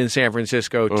Street in San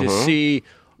Francisco to see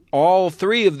all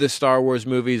three of the Star Wars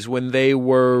movies when they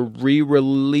were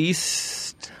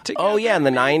re-released together. Oh, yeah, in the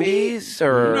 90s?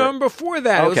 Or... No, before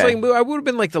that. Okay. It was like, I would have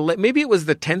been like maybe it was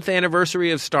the 10th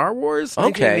anniversary of Star Wars,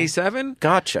 1987.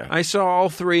 Gotcha. I saw all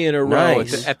three in a row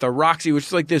at the Roxy, which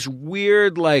is like this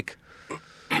weird, like...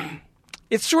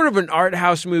 It's sort of an art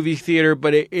house movie theater,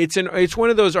 but it's one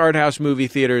of those art house movie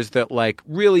theaters that like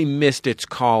really missed its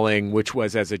calling, which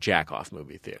was as a jack-off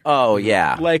movie theater. Oh,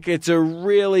 yeah. Like it's a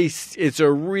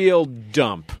real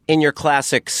dump. In your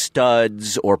classic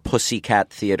Studs or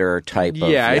Pussycat Theater type of...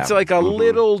 Yeah, it's like a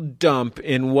little dump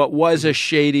in what was a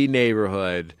shady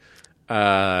neighborhood.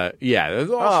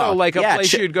 Also like a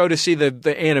place you'd go to see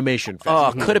the animation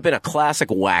festival. Oh, could have been a classic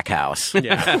whack house.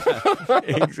 Yeah,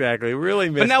 exactly. Really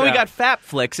missed But now we out. got Fat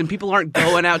Flicks, and people aren't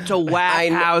going out to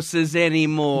whack houses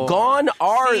anymore. Gone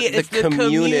are it's the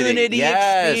community.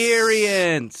 Yes.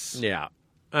 experience. Yeah.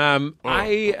 Jordan,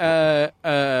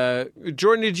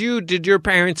 did your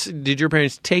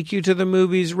parents take you to the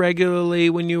movies regularly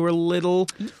when you were little?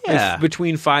 Yeah.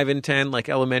 Between 5 and 10, like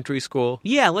elementary school?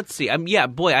 Yeah, let's see. I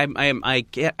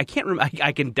can't remember.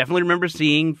 I can definitely remember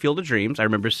seeing Field of Dreams. I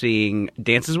remember seeing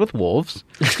Dances with Wolves.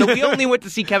 So we only went to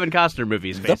see Kevin Costner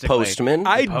movies, basically. The Postman.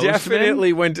 I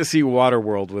definitely went to see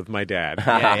Waterworld with my dad.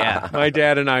 Yeah. My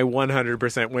dad and I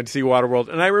 100% went to see Waterworld,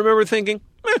 and I remember thinking,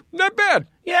 not bad.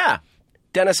 Yeah.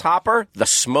 Dennis Hopper, The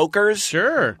Smokers.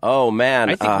 Sure. Oh, man.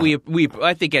 I think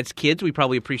I think as kids we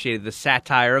probably appreciated the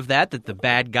satire of that the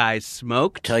bad guys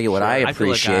smoked. Tell you what I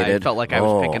appreciated. I felt like I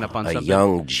was picking up on something. A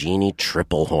young Jeannie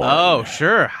Triplehorn. Oh,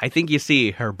 sure. I think you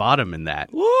see her bottom in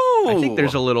that. Woo! I think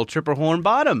there's a little Triplehorn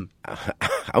bottom.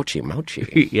 Ouchie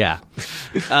mouchie. Yeah.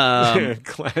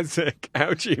 Classic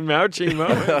ouchie mouchie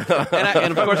moment.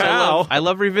 And of course I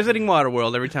love revisiting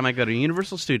Waterworld every time I go to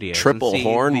Universal Studios. Triple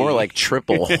horn, more like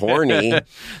triple horny.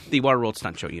 The Waterworld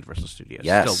Stunt Show at Universal Studios.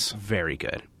 Yes. Still very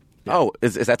good. Oh,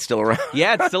 is that still around?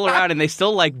 Yeah, it's still around, and they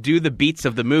still like do the beats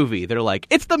of the movie. They're like,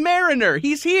 "It's the Mariner,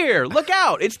 he's here! Look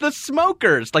out! It's the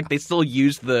Smokers!" Like they still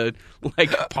use the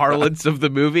parlance of the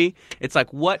movie. It's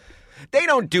like what? They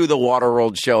don't do the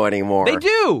Waterworld show anymore. They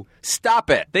do.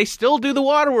 Stop it. They still do the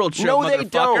Waterworld show. No, they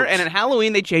don't. And at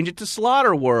Halloween they change it to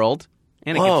Slaughter World,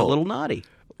 and it gets a little naughty.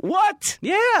 What?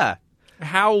 Yeah.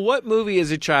 What movie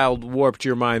as a child warped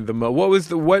your mind the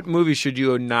most? What movie should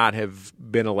you not have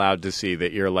been allowed to see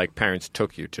that your parents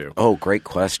took you to? Oh, great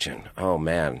question. Oh,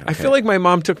 man. Okay. I feel like my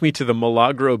mom took me to the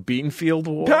Milagro Beanfield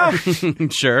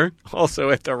War. Sure. Also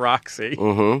at the Roxy.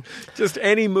 Mm-hmm. Just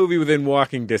any movie within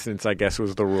walking distance, I guess,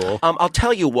 was the rule. I'll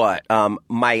tell you what.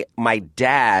 My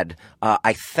dad,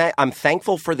 I'm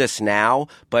thankful for this now,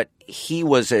 but he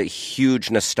was a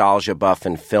huge nostalgia buff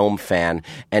and film fan,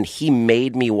 and he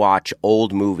made me watch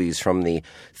old movies from the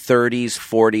 30s,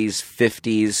 40s,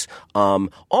 50s,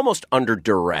 almost under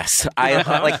duress.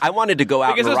 I wanted to go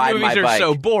out and ride my bike. Because those movies are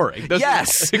so boring.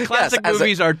 Classic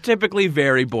movies are typically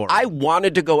very boring. I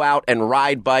wanted to go out and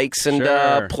ride bikes and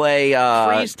play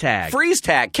freeze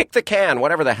tag, kick the can,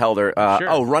 whatever the hell they're.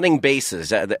 Running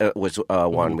bases was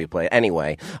one we played.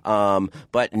 Anyway,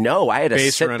 but no, I had to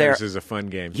Base sit Runners there. is a fun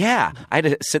game. Yeah, I had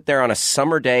to sit there on a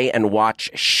summer day and watch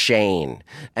Shane.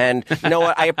 And you know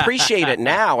what? I appreciate it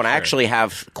now, and I actually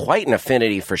have quite an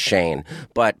affinity for Shane.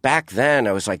 But back then,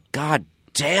 I was like, God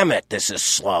damn it, this is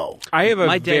slow. I have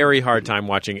a very hard time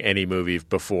watching any movie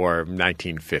before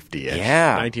 1950-ish.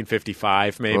 Yeah.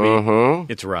 1955, maybe.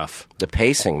 Mm-hmm. It's rough. The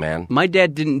pacing, man. My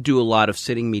dad didn't do a lot of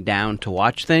sitting me down to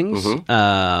watch things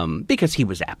because he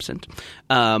was absent.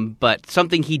 But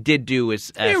something he did do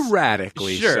is...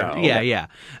 erratically so. Yeah.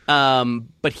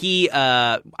 But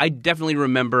I definitely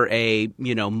remember a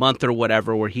month or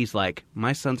whatever where he's like,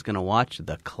 my son's going to watch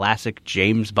the classic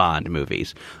James Bond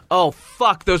movies. Oh,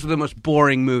 fuck, those are the most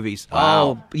boring movies. Wow.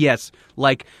 Oh, yes.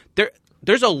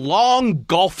 There's a long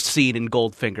golf scene in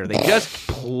Goldfinger. They just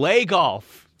play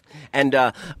golf. And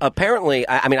apparently,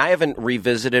 I mean, I haven't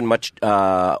revisited much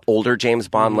older James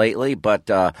Bond lately, but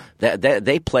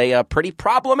they play pretty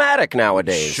problematic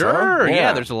nowadays. Sure, huh?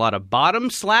 yeah. There's a lot of bottom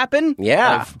slapping.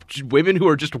 Yeah. Of women who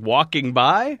are just walking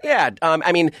by. Yeah,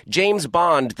 I mean, James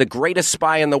Bond, the greatest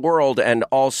spy in the world, and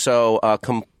also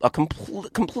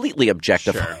completely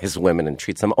objectifies women and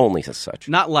treats them only as such.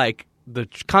 Not like the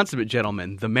consummate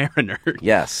gentleman, the Mariner.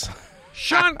 Yes.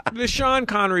 The Sean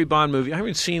Connery Bond movie, I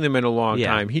haven't seen them in a long Yeah.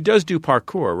 time. He does do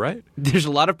parkour, right? There's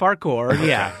a lot of parkour,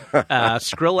 yeah.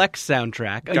 Skrillex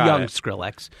soundtrack, a Got young it.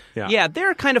 Skrillex. Yeah.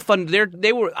 They're kind of fun.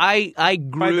 They were. I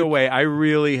grew. By the way, I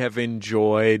really have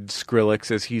enjoyed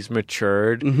Skrillex as he's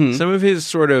matured. Mm-hmm. Some of his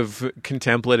sort of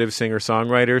contemplative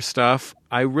singer-songwriter stuff,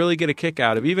 I really get a kick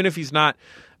out of, even if he's not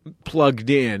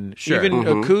plugged in. Sure. Even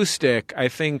acoustic, I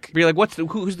think. You're like,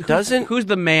 who's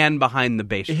the man behind the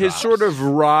bass? His drops? sort of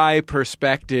wry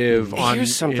perspective on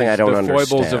Here's something is I don't the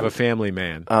foibles understand. of a family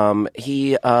man.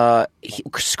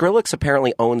 Skrillex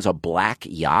apparently owns a black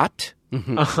yacht.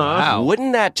 Wow.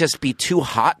 Wouldn't that just be too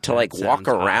hot to like walk sounds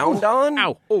around on?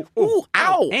 Ow. Oh, Ooh,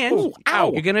 ow. And Ooh,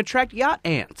 ow. you're going to attract yacht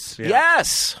ants.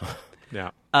 Yes.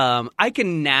 Yeah. I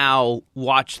can now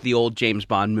watch the old James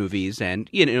Bond movies and,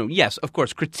 yes, of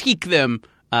course, critique them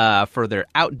for their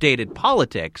outdated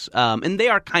politics. And they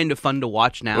are kind of fun to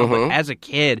watch now. But as a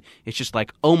kid, it's just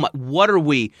like, oh my, what are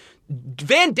we?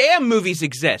 Van Damme movies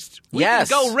exist. We Yes.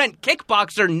 can go rent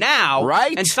Kickboxer now.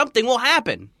 Right. And something will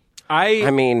happen.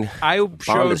 I mean, I Bond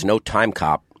showed is no time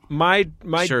cop. my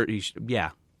Sure, yeah.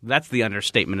 That's the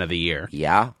understatement of the year.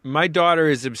 Yeah. my daughter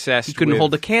is obsessed You couldn't with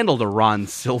hold a candle to Ron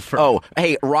Silver. Oh,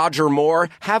 hey, Roger Moore,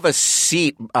 have a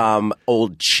seat,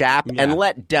 old chap, and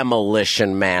let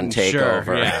Demolition Man take Sure,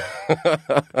 over.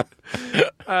 yeah.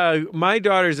 my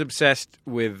daughter's obsessed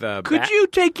with Could you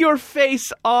take your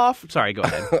face off? Sorry, go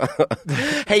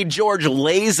ahead. Hey, George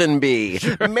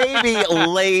Lazenby, maybe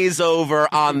laze over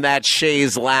on that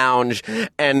chaise lounge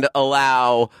and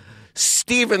allow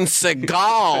Steven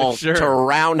Seagal Sure. to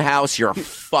roundhouse your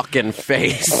fucking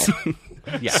face.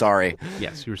 Yeah. Sorry.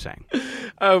 Yes, you were saying.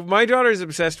 my daughter's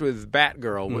obsessed with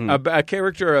Batgirl, a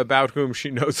character about whom she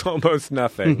knows almost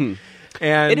nothing.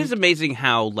 And It is amazing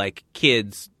how, like,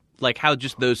 kids, like, how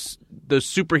just those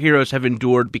superheroes have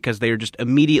endured because they are just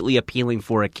immediately appealing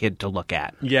for a kid to look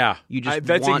at. yeah, You just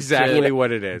that's want exactly to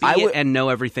what it is. See it and know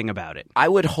everything about it. I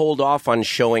would hold off on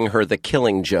showing her the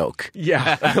Killing Joke.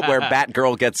 Yeah. Where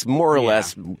Batgirl gets more or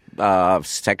less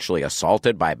sexually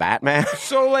assaulted by Batman.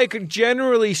 So, like,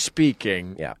 generally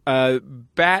speaking, Yeah.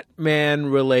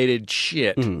 Batman-related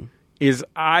shit is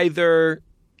either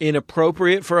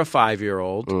inappropriate for a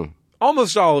 5-year-old.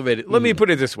 Almost all of it. Let me put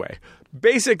it this way.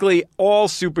 Basically, all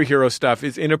superhero stuff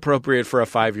is inappropriate for a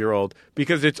 5-year-old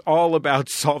because it's all about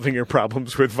solving your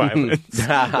problems with violence.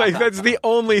 Like, that's the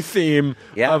only theme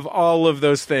of all of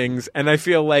those things. And I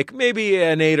feel like maybe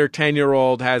an 8 or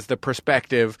 10-year-old has the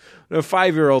perspective. A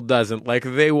 5-year-old doesn't. Like,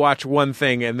 they watch one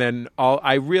thing and then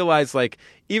I realize, like,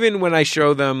 even when I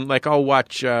show them, like, I'll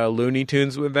watch Looney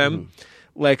Tunes with them.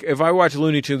 Like, if I watch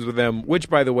Looney Tunes with them, which,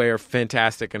 by the way, are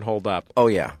fantastic and hold up. Oh,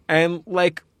 yeah. And,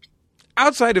 like,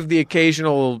 outside of the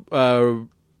occasional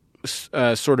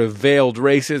sort of veiled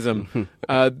racism,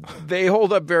 they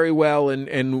hold up very well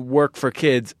and work for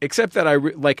kids, except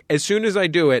that like, as soon as I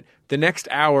do it, the next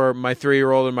hour, my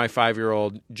 3-year-old and my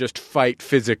 5-year-old just fight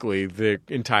physically the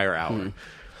entire hour.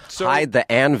 So, Hide the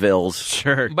anvils.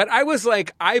 Sure. but I was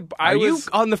like, I Are you was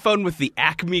on the phone with the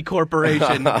Acme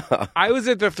Corporation? I was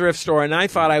at the thrift store and I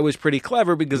thought I was pretty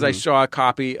clever because I saw a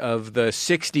copy of the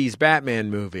 60s Batman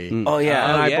movie. Oh,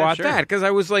 yeah. And I yeah, bought sure. that because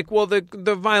I was like, well, the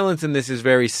violence in this is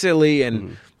very silly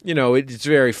and, you know, it's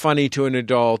very funny to an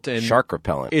adult. And Shark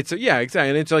repellent. yeah,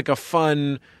 exactly. And it's like a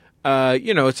fun,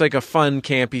 it's like a fun,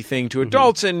 campy thing to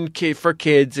adults. And for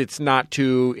kids, it's not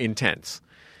too intense.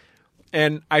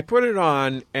 And I put it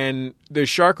on, and the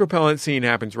shark repellent scene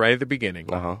happens right at the beginning.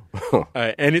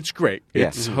 And it's great.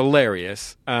 Yes. It's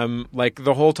hilarious. Like,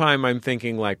 the whole time I'm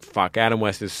thinking, like, fuck, Adam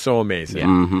West is so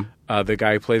amazing. The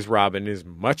guy who plays Robin is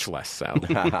much less so.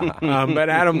 But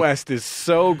Adam West is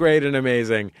so great and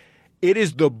amazing. It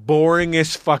is the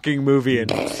boringest fucking movie in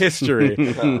history.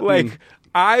 Like,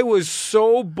 I was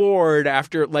so bored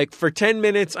after, like, for 10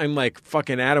 minutes, I'm like,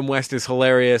 fucking Adam West is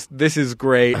hilarious. This is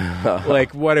great.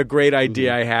 Like, what a great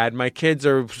idea I had. My kids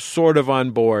are sort of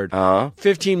on board.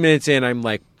 15 minutes in, I'm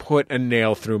like, put a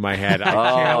nail through my head. I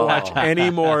can't watch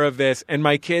any more of this. And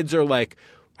my kids are like,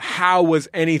 how was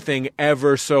anything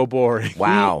ever so boring?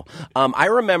 Wow. I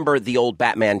remember the old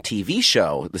Batman TV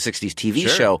show, the 60s TV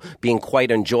show, being quite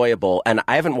enjoyable. And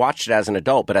I haven't watched it as an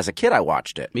adult, but as a kid, I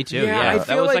watched it. Me too. Yeah, Yeah, I that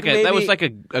feel was like that was maybe- like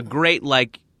a great,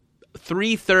 like,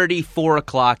 3:30, 4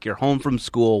 o'clock, you're home from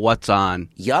school, what's on?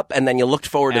 Yup, and then you looked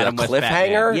forward Adam to the West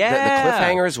cliffhanger. Batman. Yeah. The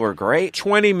cliffhangers were great.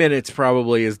 20 minutes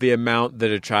probably is the amount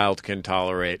that a child can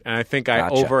tolerate. And I think I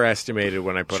Gotcha. overestimated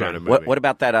when I put on a movie. What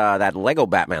about that Lego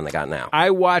Batman they got now? I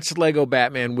watched Lego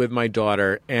Batman with my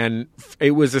daughter, and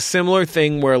it was a similar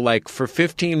thing where, like, for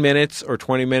 15 minutes or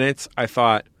 20 minutes, I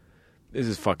thought, this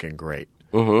is fucking great.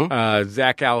 Mm-hmm.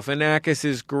 Zach Galifianakis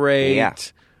is great. Yeah.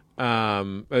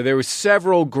 There were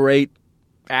several great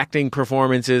acting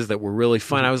performances that were really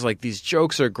fun. I was like, these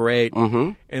jokes are great.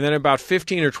 Mm-hmm. And then about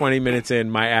 15 or 20 minutes in,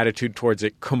 my attitude towards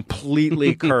it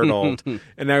completely curdled.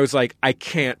 And I was like, I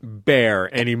can't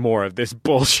bear any more of this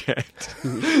bullshit.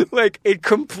 Like, it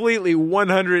completely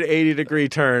 180-degree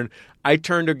turn. I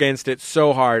turned against it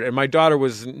so hard. And my daughter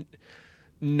was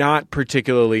not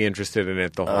particularly interested in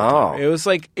it the whole time. It was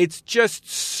like, it's just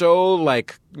so,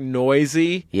 like,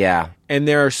 noisy. Yeah. And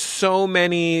there are so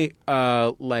many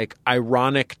like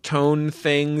ironic tone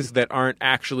things that aren't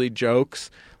actually jokes.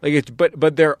 Like it's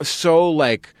but they're so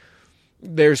like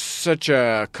there's such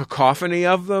a cacophony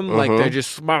of them. Like they're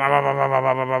just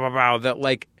that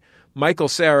like Michael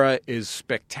Cera is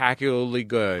spectacularly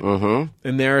good.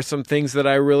 And there are some things that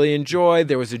I really enjoy.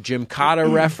 There was a Jim Cotta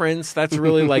reference. That's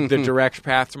really like the direct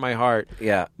path to my heart.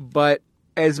 Yeah. But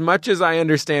as much as I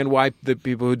understand why the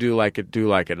people who do like it,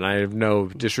 and I have no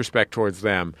disrespect towards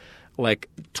them, like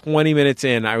 20 minutes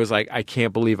in, I was like, I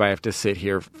can't believe I have to sit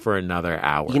here for another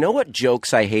hour. You know what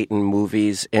jokes I hate in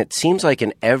movies? It seems like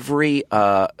in every,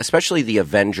 especially the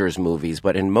Avengers movies,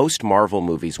 but in most Marvel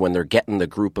movies, when they're getting the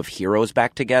group of heroes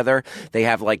back together, they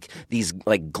have like these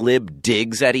like glib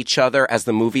digs at each other as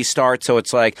the movie starts. So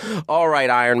it's like, all right,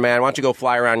 Iron Man, why don't you go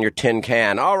fly around your tin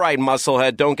can? All right,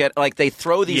 Musclehead, don't get like they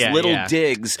throw these little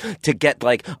digs to get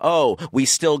like, oh, we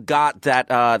still got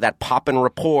that poppin'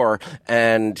 rapport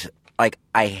and. Like,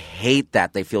 I hate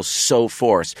that. They feel so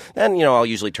forced. Then, you know, I'll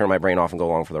usually turn my brain off and go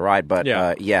along for the ride. But,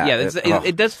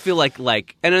 it does feel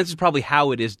like, and this is probably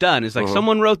how it is done. It's like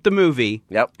someone wrote the movie,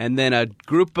 and then a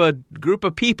group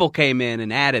of people came in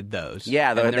and added those.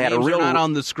 Yeah, they had a real not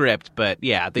on the script, but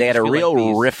yeah, they had a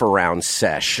real riff around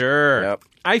sesh. Sure. Yep.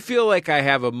 I feel like I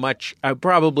have a much.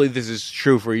 Probably this is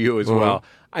true for you as well.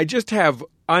 I just have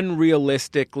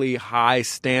unrealistically high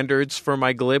standards for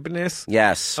my glibness.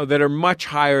 Yes. That are much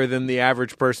higher than the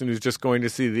average person who's just going to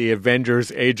see the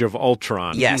Avengers Age of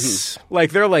Ultron. Yes.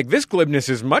 Like, they're like, this glibness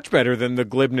is much better than the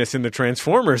glibness in the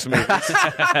Transformers movies.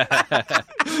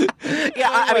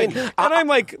 And I'm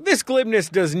like, this glibness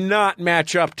does not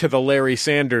match up to the Larry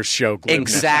Sanders Show glibness.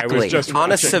 Exactly. On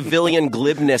a civilian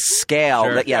glibness scale.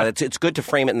 Sure. It's good to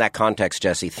frame it in that context,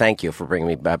 Jesse. Thank you for bringing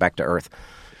me back to earth.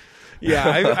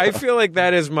 Yeah, I feel like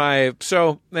that is my...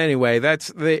 So, anyway, that's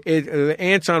the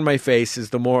ants on my face is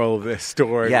the moral of this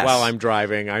story. Yes. While I'm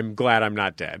driving. I'm glad I'm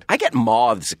not dead. I get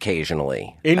moths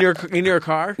occasionally. In your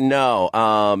car? No,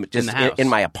 just in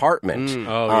my apartment.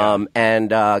 And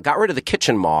got rid of the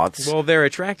kitchen moths. Well, they're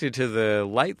attracted to the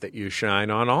light that you shine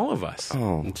on all of us.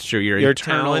 Oh, it's true. Your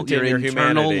talent and your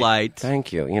internal humanity. light.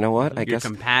 Thank you. You know what? Your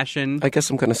compassion. I guess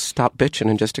I'm going to stop bitching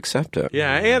and just accept it.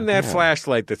 Yeah, and that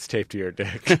flashlight that's taped to your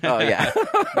dick. Oh, yeah.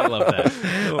 I love that.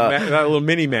 That little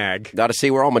mini mag. Got to see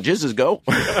where all my jizzes go.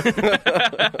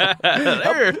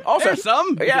 There's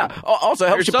some. Yeah. Also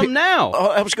helps There's some now.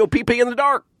 Helps you go pee in the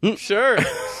dark. Sure.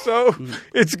 So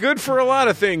it's good for a lot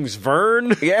of things,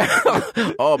 Vern. Yeah.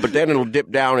 Oh, but then it'll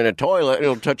dip down in a toilet and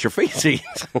it'll touch your feces.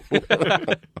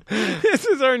 This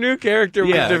is our new character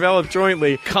we've developed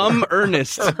jointly. Come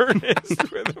Ernest.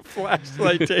 Ernest with a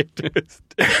flashlight taped to his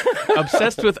dick.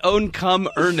 Obsessed with own cum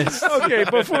Ernest. Okay,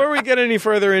 before we get any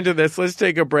further into this, let's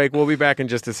take a break. We'll be back in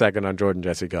just a second on Jordan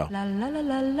Jesse Go.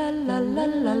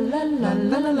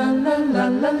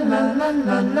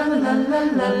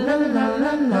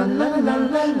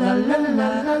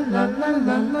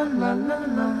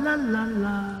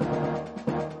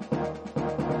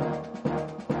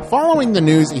 Following the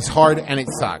news is hard and it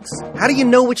sucks. How do you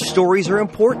know which stories are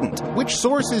important? Which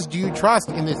sources do you trust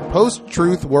in this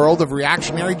post-truth world of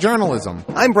reactionary journalism?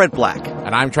 I'm Brett Black.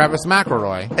 And I'm Travis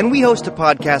McElroy. And we host a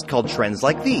podcast called Trends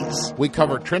Like These. We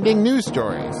cover trending news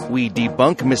stories. We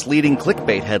debunk misleading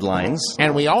clickbait headlines.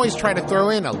 And we always try to throw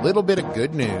in a little bit of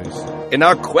good news. In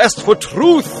our quest for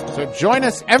truth! So join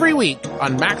us every week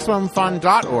on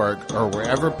MaximumFun.org or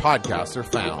wherever podcasts are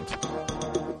found.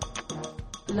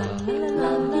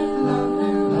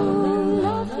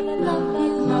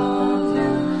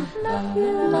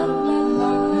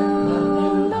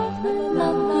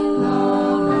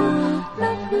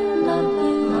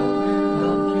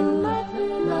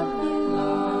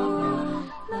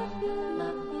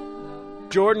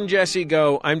 Jordan Jesse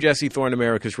Go. I'm Jesse Thorne,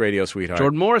 America's radio sweetheart.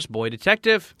 Jordan Morris, boy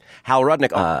detective. Hal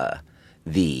Rudnick,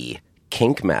 the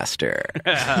Kink Master.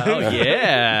 Oh,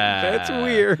 yeah. That's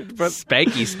weird, but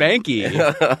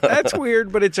Spanky. that's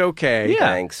weird, but it's okay. Yeah.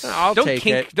 Thanks. I'll take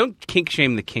it. Don't kink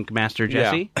shame the kink master,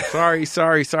 Jesse. Yeah.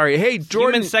 Sorry. Hey,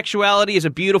 Jordan. Human sexuality is a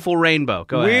beautiful rainbow.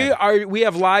 Go ahead. We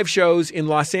have live shows in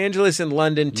Los Angeles and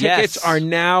London. Tickets are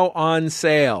now on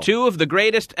sale. Two of the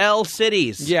greatest L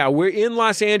cities. Yeah, we're in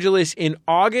Los Angeles in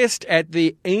August at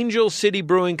the Angel City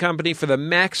Brewing Company for the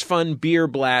Max Fun Beer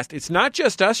Blast. It's not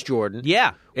just us, Jordan.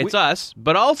 Yeah, it's us,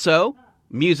 but also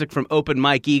music from Open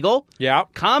Mike Eagle. Yeah.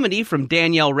 Comedy from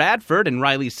Danielle Radford and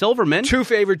Riley Silverman. Two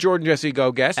favorite Jordan Jesse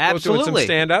Go guests. Absolutely. Both doing some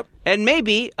stand-up. And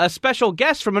maybe a special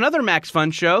guest from another Max Fun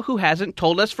show who hasn't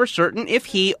told us for certain if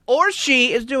he or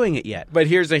she is doing it yet. But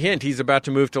here's a hint. He's about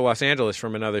to move to Los Angeles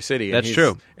from another city. That's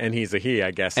true. And he's a he,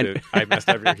 I guess. I messed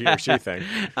up your he or she thing.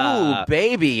 Ooh,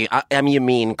 baby. You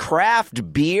mean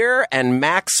craft beer and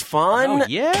Max Fun? Oh,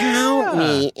 yeah. Count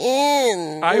me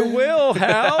in. I will,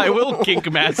 Hal. I will, Kink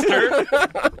Master.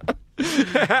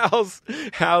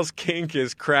 Hal's kink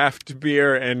is craft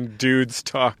beer and dudes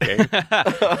talking.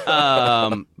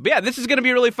 But yeah, this is going to be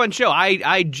a really fun show.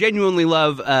 I genuinely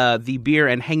love the beer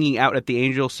and hanging out at the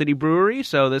Angel City Brewery.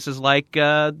 So this is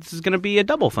this is going to be a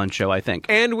double fun show, I think.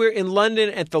 And we're in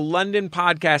London at the London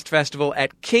Podcast Festival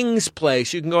at King's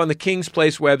Place. You can go on the King's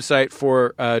Place website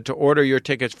to order your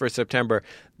tickets for September.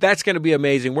 That's going to be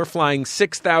amazing. We're flying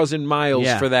 6,000 miles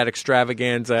for that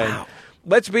extravaganza. Wow. And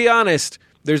let's be honest.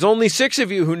 There's only 6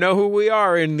 of you who know who we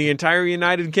are in the entire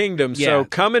United Kingdom, so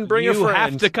come and bring a friend. You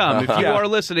have to come. If you are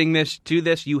listening to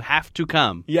this, you have to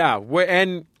come. Yeah,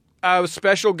 and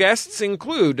special guests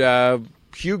include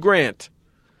Hugh Grant.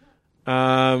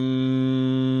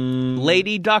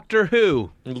 Lady Doctor Who.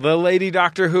 The Lady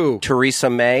Doctor Who. Theresa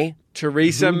May.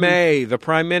 May, the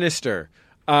Prime Minister.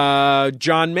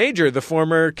 John Major, the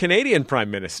former Canadian Prime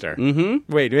Minister.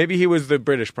 Mm-hmm. Wait, maybe he was the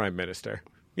British Prime Minister.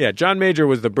 Yeah, John Major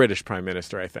was the British Prime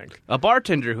Minister, I think. A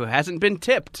bartender who hasn't been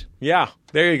tipped. Yeah,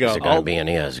 there you go. Is there going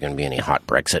to be any hot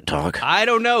Brexit talk? I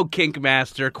don't know, Kink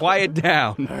Master. Quiet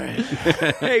down. All right.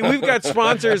 Hey, we've got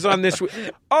sponsors on this.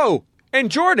 Oh, and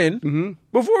Jordan,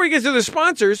 before we get to the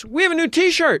sponsors, we have a new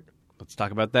T-shirt. Let's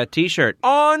talk about that T-shirt.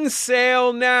 On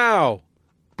sale now.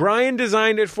 Brian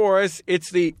designed it for us. It's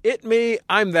the It Me,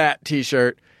 I'm That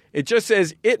T-shirt. It just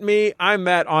says, It Me, I'm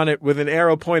That on it with an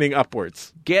arrow pointing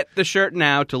upwards. Get the shirt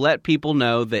now to let people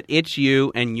know that it's you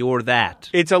and you're that.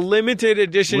 It's a limited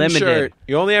edition shirt.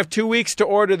 You only have 2 weeks to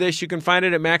order this. You can find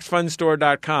it at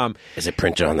maxfunstore.com. Is it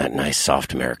printed on that nice,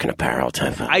 soft American Apparel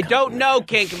type of... I don't know,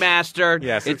 Kink Master.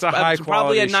 Yes, it's a high-quality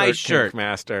probably a nice shirt. Kink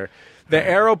Master. The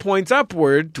arrow points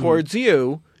upward towards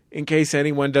you, in case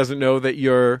anyone doesn't know that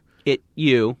you're...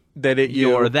 You're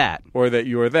that. Or that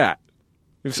you're that.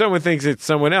 If someone thinks it's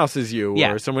someone else is you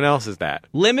or someone else is that.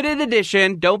 Limited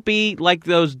edition. Don't be like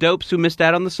those dopes who missed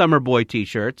out on the Summer Boy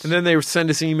T-shirts. And then they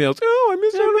send us emails. Oh, I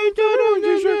missed out on the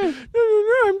T-shirt.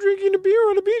 No, I'm drinking a beer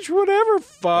on a beach, whatever.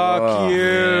 Fuck you.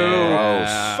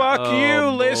 Yeah. Fuck you,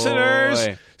 listeners.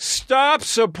 Boy. Stop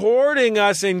supporting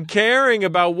us and caring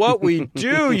about what we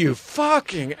do, you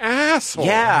fucking asshole.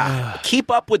 Yeah.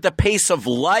 Keep up with the pace of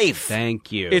life.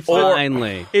 Thank you.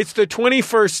 Finally. It's the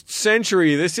 21st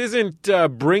century. This isn't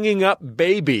Bringing Up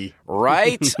Baby.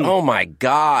 Right? Oh, my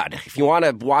God. If you want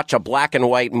to watch a black and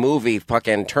white movie,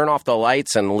 fucking turn off the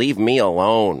lights and leave me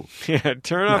alone. Yeah,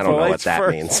 turn off the lights first. I don't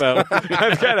know what that means. So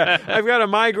I've got a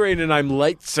migraine and I'm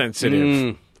light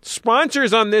sensitive.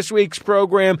 Sponsors on this week's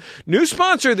program. New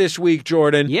sponsor this week,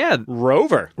 Jordan. Yeah.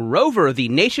 Rover. Rover, the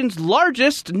nation's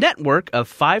largest network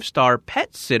of 5-star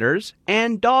pet sitters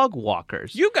and dog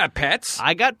walkers. You got pets.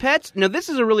 I got pets. Now, this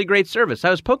is a really great service. I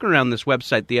was poking around this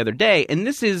website the other day, and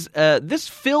this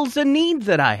fills a need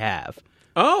that I have.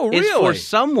 Oh, really? It's for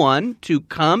someone to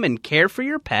come and care for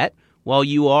your pet while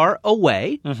you are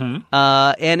away, and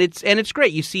it's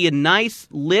great. You see a nice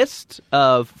list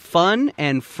of fun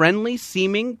and friendly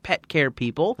seeming pet care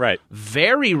people, right?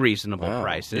 Very reasonable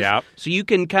prices. Yeah. So you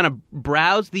can kind of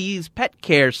browse these pet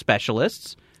care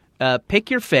specialists, pick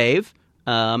your fave,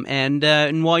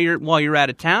 and while you're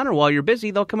out of town or while you're busy,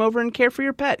 they'll come over and care for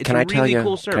your pet. It's a really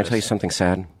cool service. Can I tell you something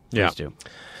sad? Yeah. Please do.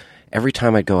 Every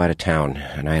time I'd go out of town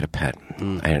and I had a pet, I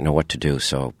didn't know what to do,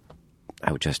 so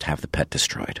I would just have the pet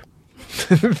destroyed.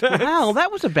 Wow,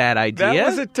 that was a bad idea. That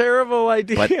was a terrible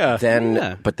idea.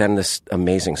 But then this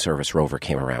amazing service, Rover,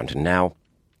 came around, and now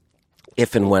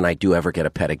if and when I do ever get a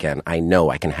pet again, I know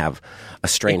I can have a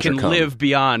stranger can come. live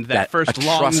beyond that first a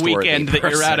long trustworthy weekend that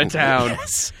you're out of person. town.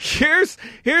 Yes.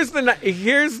 Here's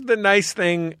the nice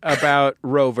thing about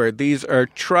Rover. These are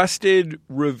trusted,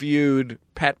 reviewed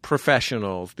pet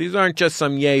professionals. These aren't just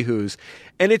some yahoos.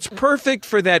 And it's perfect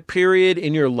for that period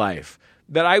in your life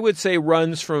that I would say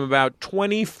runs from about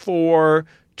 24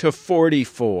 to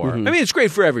 44. I mean, it's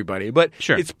great for everybody, but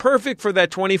Sure. it's perfect for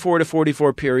that 24 to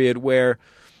 44 period where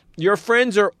your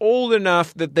friends are old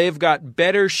enough that they've got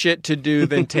better shit to do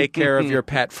than take care of your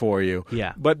pet for you.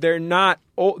 Yeah. But they're not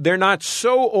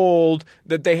so old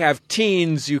that they have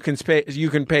teens you can pay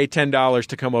 $10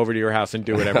 to come over to your house and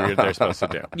do whatever they're supposed to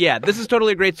do. Yeah, this is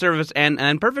totally a great service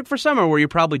and perfect for summer where you're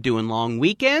probably doing long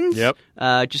weekends. Yep.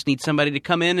 Just need somebody to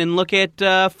come in and look at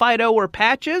Fido or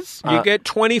patches. You get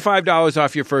 $25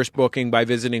 off your first booking by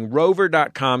visiting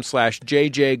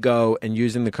rover.com/JJGo and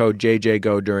using the code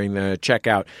JJGo during the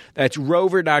checkout. That's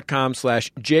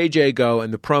rover.com/JJGo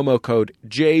and the promo code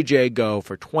JJGo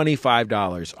for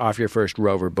 $25 off your first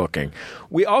Rover booking.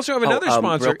 We also have another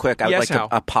sponsor. Real quick, I would Yes, like Hal?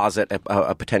 to posit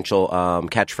a potential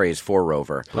catchphrase for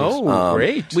Rover.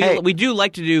 Great. We do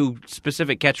like to do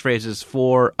specific catchphrases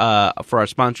for our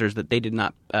sponsors that they did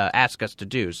not ask us to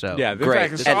do. So Yeah, in Great.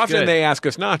 fact, That's often good. they ask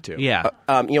us not to. yeah.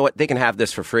 You know what? They can have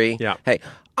this for free. Yeah. Hey,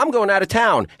 I'm going out of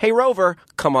town. Hey, Rover,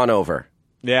 come on over.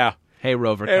 Yeah. Hey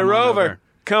Rover. Hey, come on Rover, over.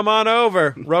 come on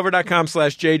over.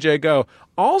 Rover.com/JJGo.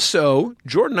 Also,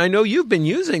 Jordan, I know you've been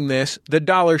using this, the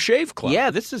Dollar Shave Club.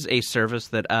 Yeah, this is a service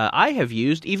that I have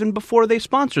used even before they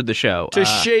sponsored the show. To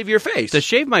shave your face. To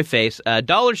shave my face,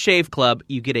 Dollar Shave Club,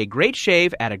 you get a great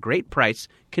shave at a great price,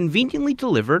 conveniently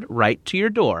delivered right to your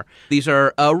door. These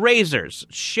are razors,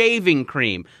 shaving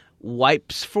cream,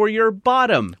 wipes for your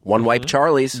bottom. One Wipe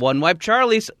Charlie's. One Wipe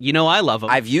Charlie's. You know I love them.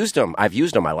 I've used them. I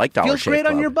like Dollar Feels Shave great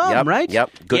Club. on your bum, Yep, right?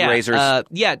 Yep. Good razors.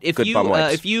 If Good you bum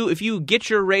wipes. if you get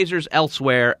your razors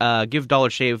elsewhere, give Dollar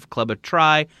Shave Club a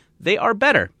try. They are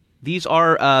better. These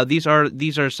are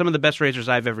some of the best razors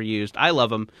I've ever used. I love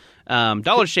them.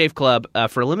 Dollar Shave Club,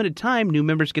 for a limited time, new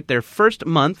members get their first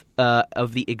month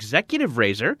of the Executive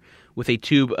Razor with a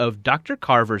tube of Dr.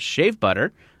 Carver's shave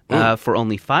butter for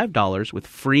only $5 with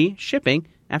free shipping.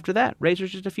 After that,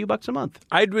 razors just a few bucks a month.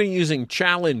 I'd been using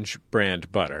Challenge brand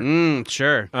butter.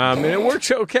 Sure. And it works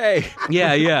okay.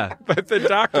 Yeah. But the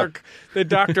Dr.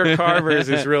 Carver's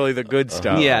is really the good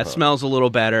stuff. Yeah, it smells a little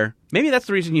better. Maybe that's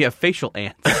the reason you have facial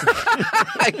ants.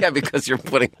 Yeah, because you're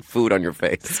putting food on your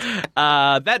face.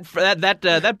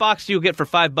 That box you'll get for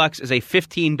 $5 is a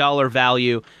 $15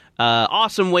 value.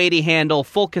 Awesome weighty handle,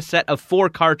 full cassette of 4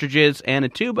 cartridges, and a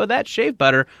tube of that shave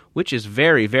butter, which is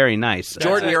very, very nice.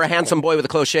 Jordan, you're a handsome boy with a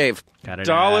close shave. Got it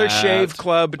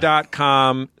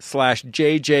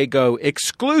DollarShaveClub.com/JJGo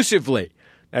exclusively.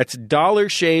 That's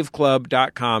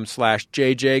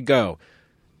DollarShaveClub.com/JJGo.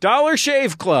 Dollar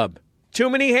Shave Club. Too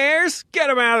many hairs? Get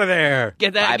them out of there.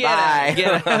 Get that.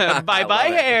 Bye-bye. Bye-bye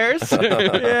hairs.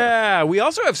 Yeah. We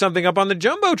also have something up on the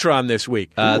Jumbotron this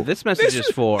week. This message is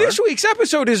for... This week's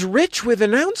episode is rich with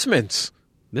announcements.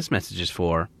 This message is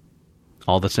for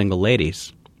all the single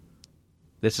ladies.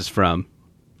 This is from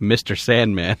Mr.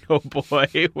 Sandman. Oh,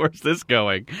 boy. Where's this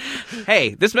going?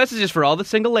 Hey, this message is for all the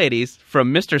single ladies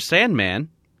from Mr. Sandman.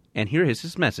 And here is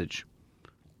his message.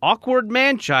 Awkward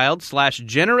man-child /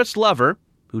 generous lover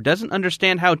who doesn't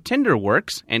understand how Tinder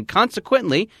works and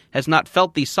consequently has not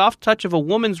felt the soft touch of a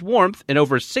woman's warmth in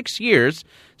over 6 years,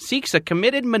 seeks a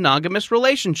committed monogamous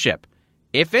relationship.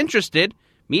 If interested,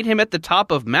 meet him at the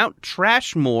top of Mount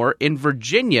Trashmore in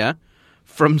Virginia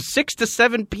from 6 to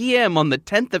 7 p.m. on the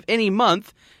 10th of any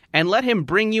month and let him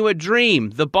bring you a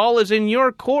dream. The ball is in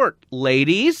your court,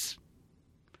 ladies.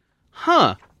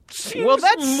 Huh. Well,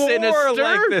 that's more sinister.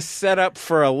 like the setup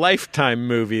for a Lifetime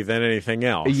movie than anything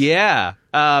else. Yeah.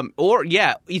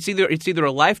 It's either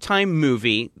a Lifetime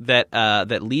movie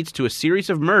that leads to a series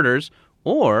of murders,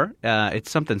 or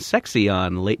it's something sexy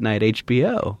on late night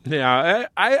HBO. Yeah,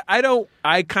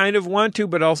 I kind of want to,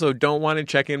 but also don't want to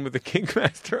check in with the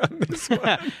Kingmaster on this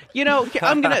one.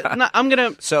 I'm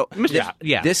gonna. So,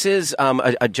 yeah. This is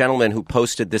a gentleman who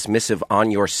posted this missive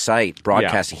on your site,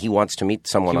 broadcasting. He wants to meet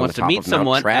someone on the top of Mount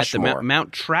at the Trashmore.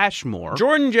 Mount Trashmore.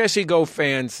 Jordan Jesse Go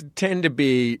fans tend to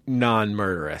be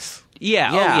non-murderous.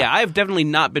 Yeah, oh yeah. I have definitely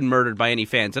not been murdered by any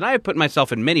fans, and I have put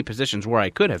myself in many positions where I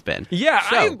could have been. Yeah,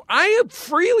 So- I have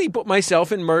freely put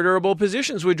myself in murderable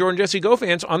positions with Jordan Jesse Go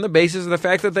fans on the basis of the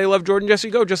fact that they love Jordan Jesse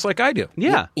Go just like I do.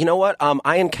 Yeah. You know what?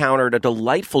 I encountered a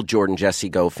delightful Jordan Jesse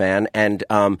Go fan, and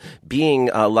being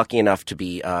lucky enough to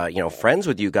be friends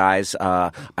with you guys,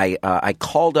 I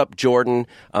called up Jordan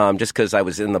just because I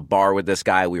was in the bar with this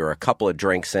guy. We were a couple of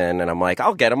drinks in, and I'm like,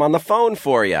 I'll get him on the phone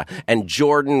for you. And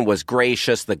Jordan was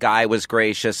gracious. The guy was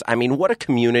gracious. I mean, what a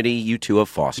community you two have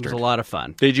It fostered. was a lot of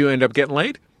fun. Did you end up getting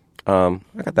laid? I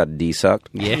got that D sucked.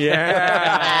 Yeah.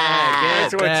 Yeah,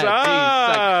 that's what's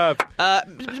up.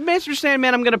 Mr.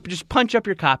 Sandman, I'm going to just punch up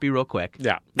your copy real quick.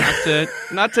 Yeah,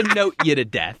 Not to note you to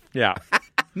death. yeah.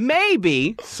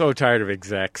 Maybe So tired of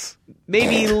execs.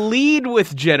 lead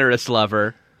with generous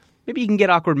lover. Maybe you can get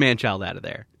awkward man-child out of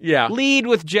there. Yeah. Lead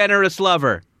with generous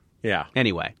lover. Yeah.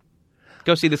 Anyway,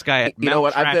 go see this guy at You know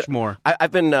Mount what? Trashmore.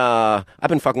 I've been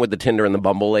fucking with the Tinder and the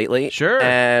Bumble lately. Sure.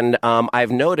 And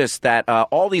I've noticed that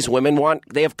all these women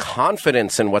they have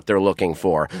confidence in what they're looking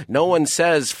for. No one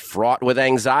says fraught with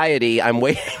anxiety. I'm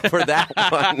waiting for that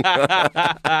one.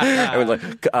 I mean,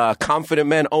 like confident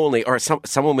men only, or some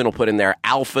women will put in there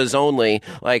alphas only.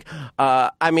 Like,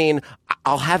 I mean,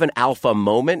 I'll have an alpha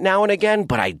moment now and again,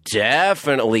 but I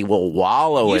definitely will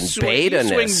wallow in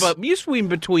beta-ness. You swing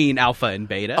between alpha and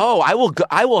beta. Oh, I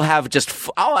will have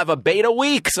I'll have a beta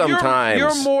week sometimes.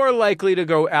 You're more likely to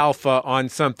go alpha on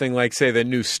something like, say, the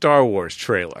new Star Wars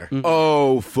trailer.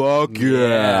 Oh, fuck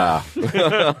yeah.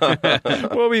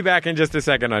 We'll be back in just a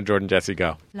second on Jordan Jesse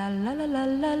Go. La la la la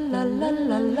la la la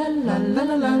la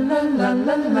la la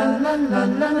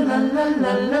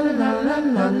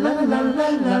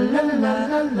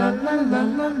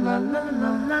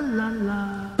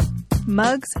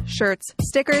Mugs, shirts,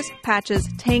 stickers, patches,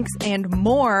 tanks, and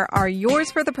more are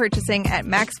yours for the purchasing at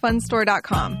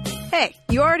MaxFunStore.com. Hey,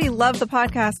 you already love the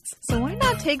podcasts, so why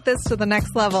not take this to the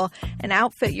next level and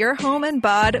outfit your home and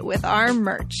bod with our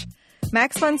merch?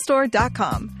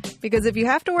 MaxFunStore.com. Because if you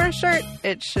have to wear a shirt,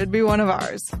 it should be one of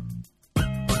ours.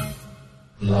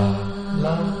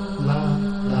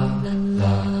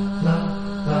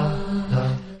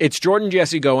 It's Jordan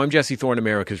Jesse Go. I'm Jesse Thorne,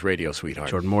 America's radio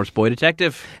sweetheart. Jordan Morse, boy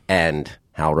detective. And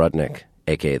Hal Rudnick,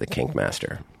 a.k.a. the Kink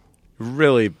Master.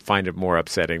 Really find it more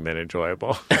upsetting than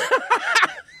enjoyable.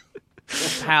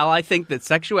 Hal, I think that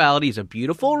sexuality is a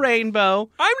beautiful rainbow.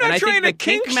 I'm not and I trying think to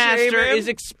the Kink kink Master shame him. is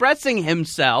expressing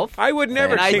himself. I would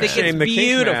never And I kink think it's shame the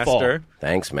beautiful. Kink Master.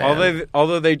 Thanks, man.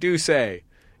 Although they do say,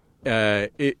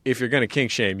 if you're going to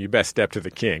kink shame, you best step to the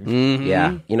king. Mm-hmm.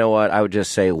 Yeah. You know what? I would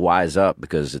just say wise up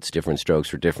because it's different strokes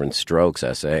for different strokes,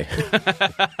 essay.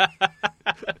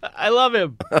 I love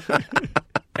him.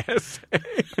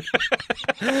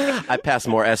 I pass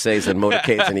more essays than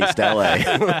motorcades in East L.A.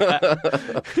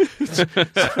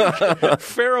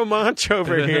 Pharaoh Monch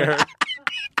over here.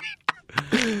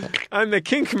 I'm the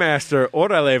kink master.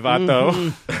 Orale,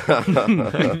 vato.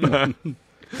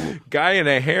 Guy in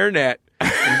a hairnet.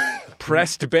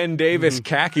 Pressed Ben Davis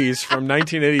khakis from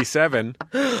 1987.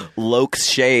 Lokes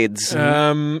shades.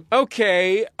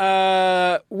 Okay.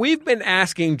 We've been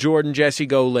asking Jordan Jesse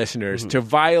Go listeners to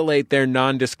violate their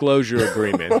non-disclosure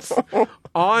agreements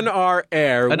on our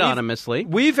air. Anonymously.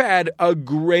 We've had a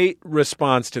great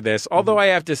response to this, although I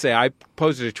have to say, I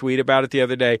posted a tweet about it the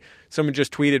other day. Someone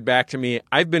just tweeted back to me,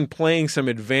 I've been playing some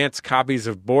advanced copies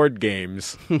of board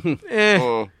games.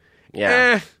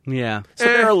 Yeah. Yeah. So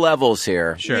there are levels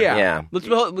here. Sure. Yeah.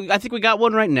 I think we got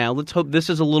one right now. Let's hope this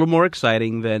is a little more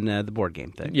exciting than the board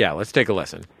game thing. Yeah, let's take a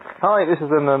listen. Hi, this is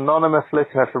an anonymous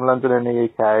listener from London in the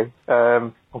UK.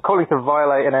 I'm calling to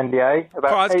violate an NDA.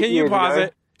 About 8 Can you years pause ago.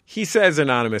 it? He says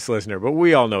anonymous listener, but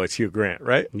we all know it's Hugh Grant,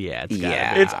 right? Yeah, it's gotta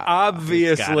Yeah. be. It's obviously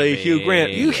It's gotta Hugh be.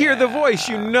 Grant. You hear the voice,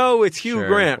 you know it's Hugh Sure.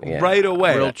 Grant Yeah. right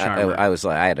away. Real charmer. I was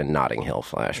like, I had a Notting Hill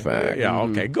flashback. Yeah,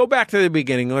 okay. Go back to the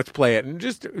beginning. Let's play it. And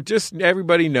just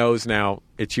everybody knows now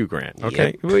it's Hugh Grant,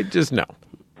 okay? We just know.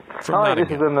 From Hi, Notting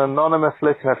this is Hill. an anonymous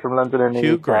listener from London in the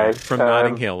Hugh UK. Grant from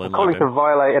Notting Hill in I'm calling London. to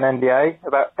violate an NDA.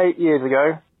 About 8 years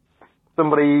ago,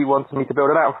 somebody wanted me to build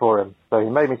an app for him. So he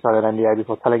made me sign an NDA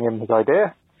before telling him his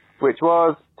idea, which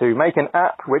was to make an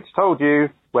app which told you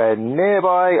where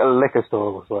nearby liquor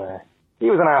stores were.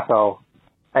 He was an asshole.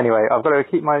 Anyway, I've got to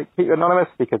keep it anonymous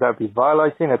because that would be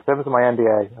violating the terms of my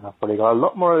NDA, and I've probably got a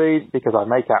lot more of these because I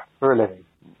make apps for a living.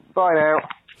 Bye now.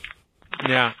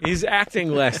 Yeah, he's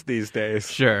acting less these days.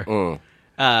 Sure.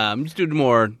 Just doing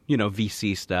more,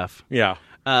 VC stuff. Yeah.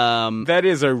 That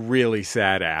is a really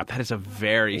sad app. That is a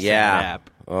very sad Yeah. app.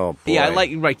 Oh, boy. Yeah, I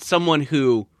like someone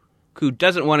who who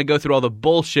doesn't want to go through all the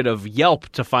bullshit of Yelp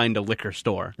to find a liquor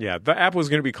store. Yeah, the app was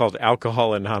going to be called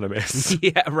Alcohol Anonymous.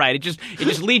 Yeah, right. It just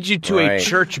leads you to a Right.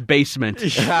 church basement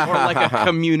or like a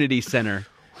community center.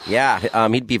 Yeah,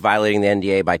 he'd be violating the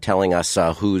NDA by telling us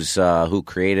who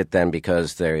created them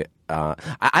because they.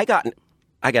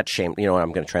 I got shamed. You know what?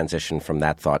 I'm going to transition from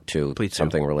that thought to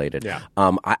something related. Yeah.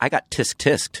 I got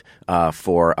tisk-tisked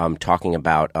for talking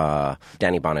about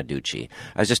Danny Bonaducci.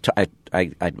 I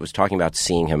was talking about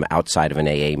seeing him outside of an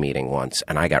AA meeting once,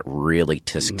 and I got really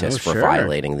tisk-tisked for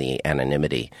violating the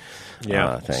anonymity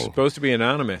thing. Supposed to be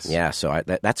anonymous. Yeah, so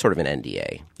that's sort of an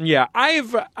NDA. Yeah,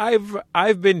 I've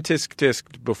been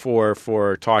tisk-tisked before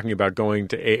for talking about going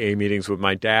to AA meetings with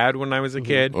my dad when I was a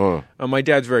kid. My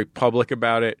dad's very public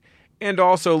about it. And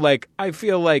also, like, I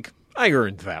feel like I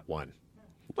earned that one.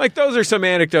 Like, those are some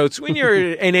anecdotes. When you're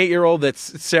an 8-year-old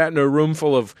that's sat in a room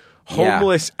full of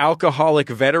homeless, alcoholic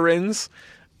veterans,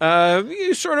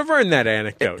 you sort of earned that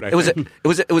anecdote.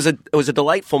 It was a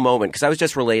delightful moment because I was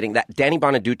just relating that Danny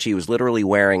Bonaducci was literally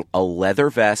wearing a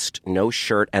leather vest, no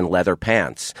shirt, and leather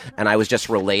pants, and I was just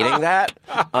relating that.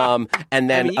 And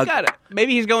then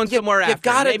maybe he's going somewhere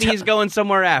after. Maybe he's going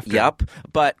somewhere after. Yep.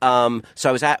 But so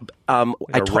I was at a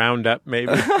roundup,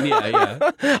 maybe.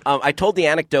 Yeah. I told the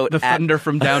anecdote. The Thunder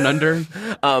from Down Under.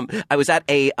 I was at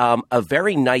a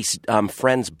very nice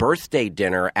friend's birthday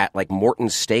dinner at like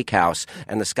Morton's Steakhouse,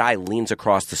 and this guy leans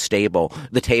across the table,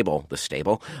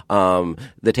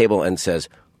 and says,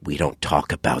 "We don't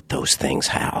talk about those things,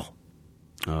 Hal."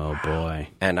 Oh boy!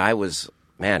 And I was,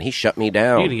 man, he shut me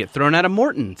down. You're gonna get thrown out of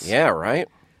Morton's. Yeah, right.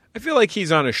 I feel like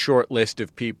he's on a short list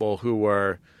of people who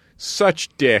were such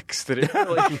dicks that it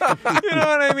really, you know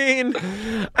what I mean?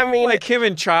 I mean, like him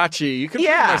and Chachi, you can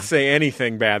pretty much say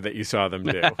anything bad that you saw them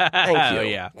do. Thank you.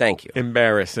 Yeah. Thank you.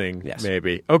 Embarrassing,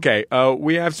 maybe. Okay,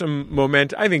 we have some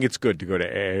momentum. I think it's good to go to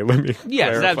AA. Let me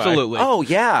clarify. Absolutely. Oh,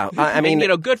 yeah. I mean,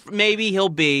 good. Maybe he'll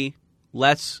be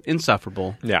less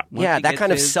insufferable. Yeah. Yeah, that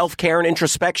kind of self-care and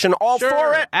introspection, all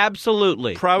for it.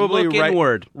 Absolutely. Probably Look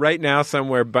inward. Right now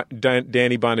somewhere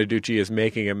Danny Bonaducci is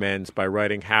making amends by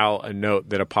writing Hal a note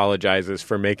that apologizes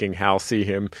for making Hal see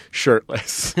him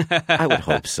shirtless. I would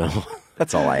hope so.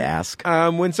 That's all I ask.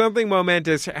 When something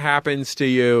momentous happens to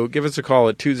you, give us a call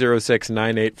at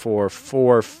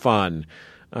 206-984-4FUN.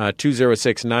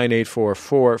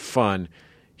 206-984-4FUN.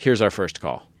 Here's our first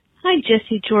call. Hi,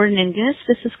 Jesse, Jordan, and Gus.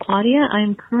 This is Claudia.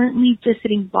 I'm currently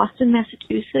visiting Boston,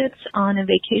 Massachusetts on a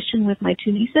vacation with my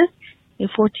two nieces, a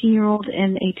 14-year-old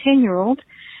and a 10-year-old.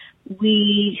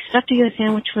 We stopped to get a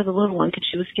sandwich for the little one because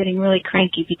she was getting really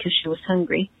cranky because she was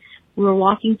hungry. We were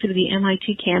walking through the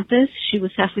MIT campus. She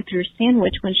was halfway through her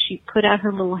sandwich when she put out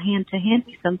her little hand to hand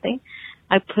me something.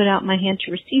 I put out my hand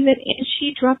to receive it, and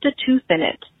she dropped a tooth in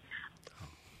it.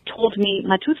 Told me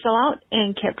my tooth fell out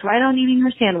and kept right on eating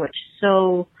her sandwich.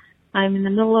 So I'm in the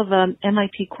middle of a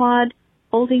MIT quad,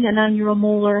 holding a 9-year-old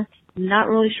molar, not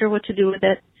really sure what to do with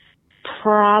it.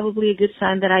 Probably a good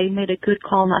sign that I made a good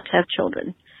call not to have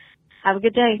children. Have a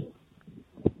good day.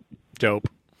 Dope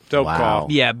call.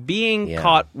 Yeah, being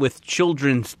caught with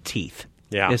children's teeth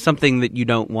is something that you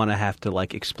don't want to have to,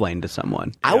 like, explain to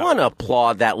someone. I want to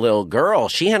applaud that little girl.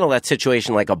 She handled that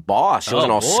situation like a boss. She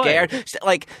wasn't all scared.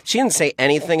 Like, she didn't say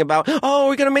anything about, oh,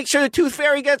 we're going to make sure the tooth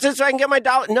fairy gets it so I can get my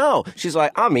dollar. No. She's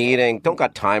like, I'm eating. Don't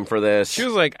got time for this. She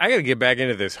was like, I got to get back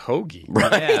into this hoagie.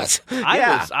 Right?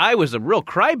 Yeah. I was a real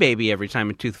crybaby every time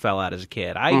a tooth fell out as a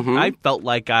kid. I felt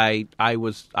like I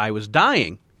was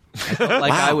dying. I felt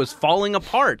like I was falling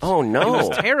apart. Oh, no. It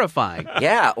was terrifying.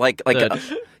 Yeah,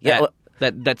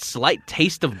 That slight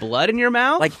taste of blood in your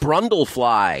mouth? Like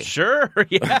Brundlefly. Sure,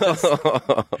 yes.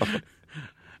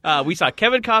 We saw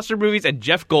Kevin Costner movies and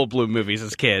Jeff Goldblum movies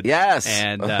as kids. Yes.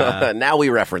 And now we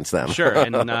reference them. Sure,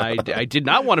 and I did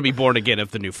not want to be born again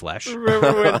of the new flesh.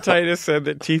 Remember when Titus said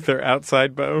that teeth are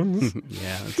outside bones?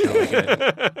 Yeah, that's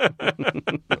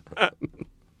how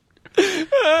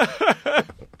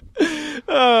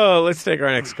Oh, let's take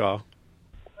our next call.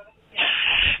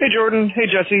 Hey, Jordan. Hey,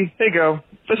 Jesse. Hey, Go.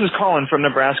 This is Colin from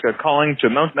Nebraska calling to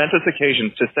momentous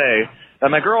occasions to say that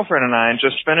my girlfriend and I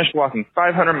just finished walking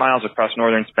 500 miles across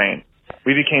northern Spain.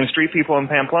 We became street people in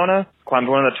Pamplona, climbed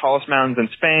one of the tallest mountains in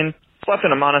Spain, slept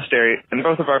in a monastery, and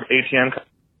both of our ATM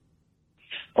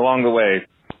along the way.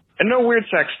 And no weird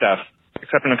sex stuff,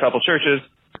 except in a couple churches.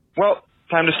 Well,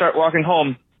 time to start walking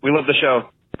home. We love the show.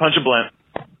 Punch a blimp.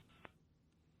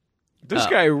 This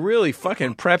guy really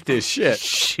fucking prepped his shit.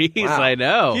 Jeez, wow. I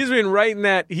know. He's been writing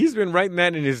that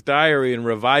in his diary and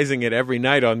revising it every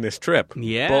night on this trip.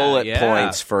 Yeah. Bullet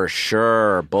points for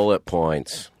sure. Bullet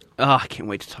points. Oh, I can't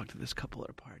wait to talk to this couple at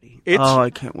a party. I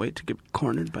can't wait to get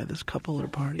cornered by this couple at a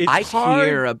party. I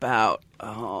hear about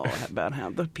how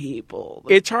the people,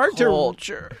 the it's hard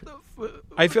culture, to.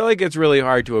 I feel like it's really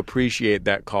hard to appreciate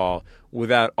that call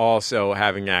without also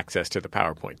having access to the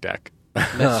PowerPoint deck.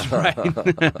 That's right.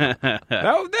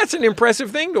 That's an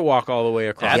impressive thing to walk all the way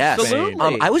across. Absolutely.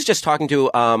 Spain. I was just talking to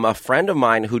a friend of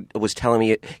mine who was telling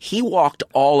me he walked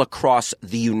all across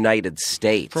the United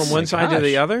States. From one side to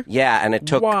the other? Yeah, and it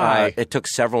took Why? it took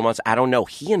several months. I don't know.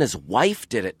 He and his wife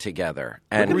did it together,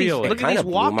 and Really? it Look at kind these of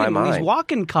blew my mind. these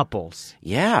walking couples.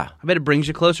 Yeah, I bet it brings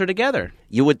you closer together.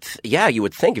 you would. You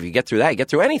would think if you get through that, you get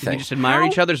through anything. You just admire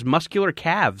each other's muscular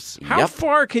calves. How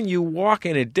far can you walk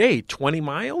in a day? 20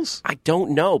 miles? I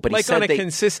don't know, but Like he said on a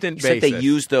consistent he said they basis.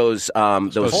 used those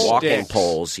walking sticks.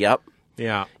 poles. Yep.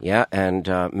 Yeah. Yeah, and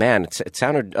man, it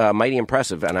sounded mighty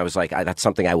impressive, and I was like, that's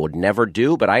something I would never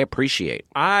do, but I appreciate.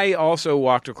 I also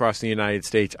walked across the United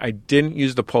States. I didn't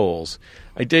use the poles.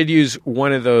 I did use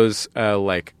one of those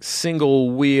like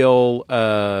single wheel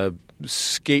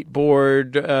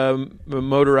skateboard,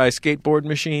 motorized skateboard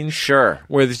machines. Sure.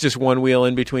 Where there's just one wheel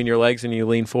in between your legs and you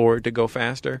lean forward to go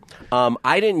faster.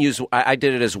 I didn't use. I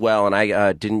did it as well, and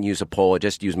I didn't use a pole. I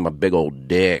just used my big old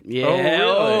dick. Yeah.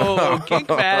 Oh, Kick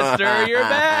faster. You're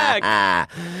back.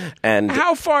 And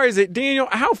How far is it, Daniel?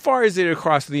 How far is it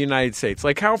across the United States?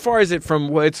 Like, how far is it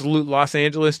from it's Los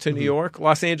Angeles to New York?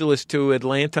 Los Angeles to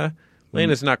Atlanta?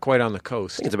 Atlanta's not quite on the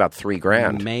coast. I think it's about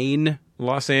 $3,000. Maine.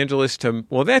 Los Angeles to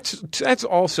that's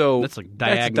also That's like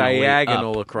diagonally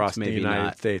diagonal up. across It's the maybe United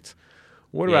not. States.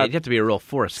 What Yeah, about you'd have to be a real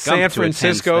Forrest Gump San to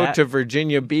Francisco attempt to that.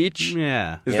 Virginia Beach?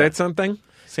 Yeah. Is Yeah. that something?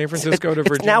 San Francisco to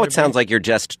Virginia Now it Beach? sounds like you're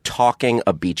just talking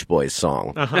a Beach Boys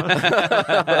song.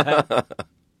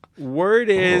 Word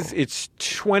is it's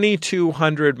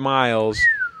 2,200 miles.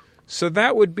 So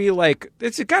that would be like,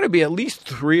 it's got to be at least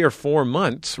 3 or 4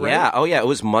 months, right? Yeah. Oh, yeah. It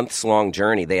was months-long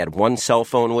journey. They had one cell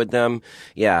phone with them.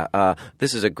 Yeah.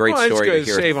 This is a great Well, story to it's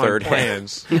hear going to save on third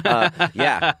hand. plans.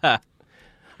 Yeah.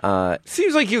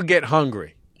 Seems like you get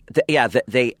hungry. They. I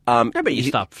bet you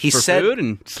stop he for said food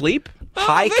and sleep.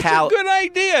 high That's cal. a good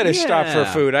idea to stop for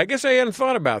Yeah. food. I guess I hadn't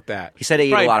thought about that. He said he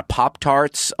ate Right. a lot of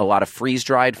Pop-Tarts, a lot of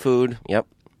freeze-dried food. Yep.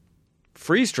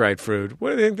 Freeze-dried food.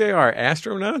 What do you think they are?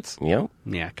 Astronauts? Yep.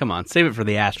 Yeah, come on. Save it for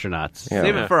the astronauts. Yeah.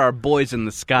 Save it for our boys in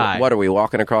the sky. What are we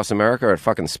walking across America or at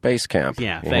fucking space camp?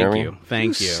 Yeah, You know thank what I you. mean?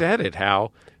 Thank you. said it,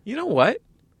 Hal. You know what?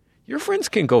 Your friends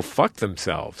can go fuck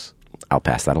themselves. I'll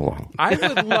pass that along. I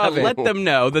would love it. Let them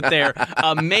know that their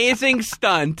amazing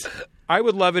stunt. I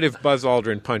would love it if Buzz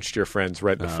Aldrin punched your friends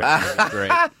right in the face.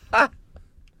 Great.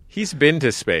 He's been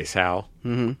to space, Hal.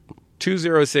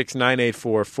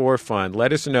 206-984-4FUN.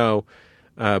 Let us know,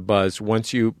 Buzz,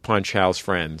 once you punch Hal's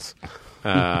friends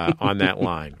on that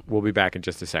line. We'll be back in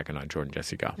just a second on Jordan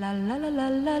Jesse Go.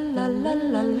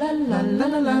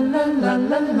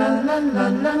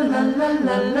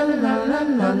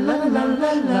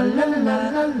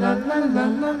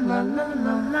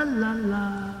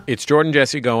 It's Jordan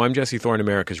Jesse Go. I'm Jesse Thorne,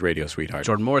 America's radio sweetheart.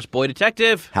 Jordan Morris, boy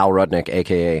detective. Hal Rudnick,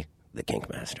 a.k.a. the Kink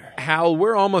Master. Hal,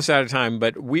 we're almost out of time,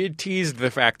 but we had teased the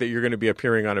fact that you're going to be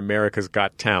appearing on America's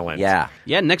Got Talent. Yeah.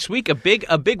 Yeah, next week a big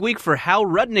week for Hal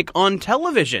Rudnick on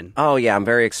television. Oh, yeah, I'm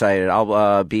very excited.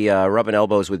 I'll be rubbing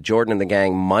elbows with Jordan and the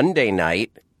gang Monday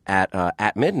night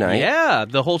at midnight. Yeah,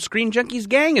 the whole Screen Junkies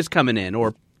gang is coming in,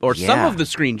 or some Yeah. of the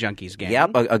Screen Junkies gang.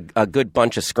 Yep, a good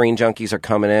bunch of Screen Junkies are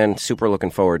coming in. Super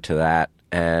looking forward to that.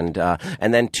 And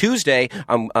then Tuesday,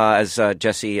 as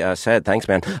Jesse said, thanks,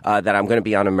 man, that I'm going to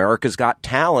be on America's Got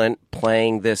Talent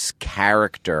playing this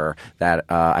character that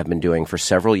I've been doing for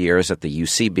several years at the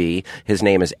UCB. His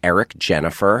name is Eric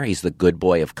Jennifer. He's the good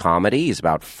boy of comedy. He's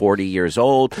about 40 years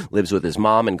old, lives with his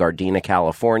mom in Gardena,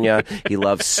 California. He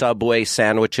loves Subway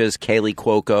sandwiches, Kaylee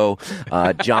Cuoco,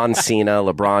 John Cena,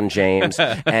 LeBron James.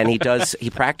 And he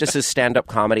practices stand-up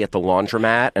comedy at the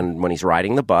laundromat and when he's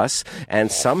riding the bus. And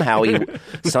somehow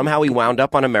he wound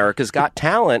up on America's Got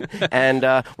Talent, and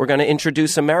we're going to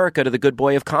introduce America to the good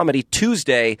boy of comedy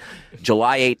Tuesday,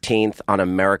 July 18th on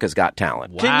America's Got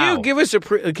Talent. Wow. Can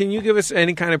you give us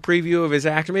any kind of preview of his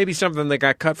acting? Maybe something that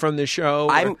got cut from the show?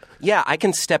 I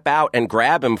can step out and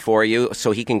grab him for you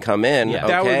so he can come in. Yeah. Okay?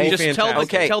 That would be Just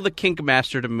fantastic. tell the Kink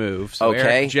Master to move. So Okay,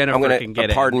 Eric Jennifer I'm gonna can get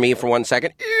pardon me for 1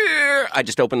 second. I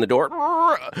just opened the door.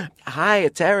 Hi,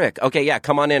 it's Eric. Okay, yeah,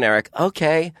 come on in, Eric.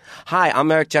 Okay. Hi,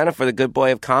 I'm Eric Jennifer, the good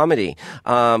boy of comedy.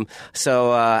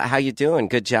 So how you doing?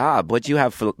 Good job. What'd you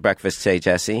have for breakfast today,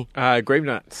 Jesse? Grape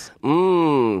nuts.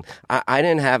 I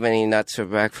didn't have any nuts for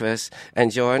breakfast.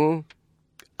 And Jordan?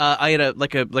 I had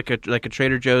like a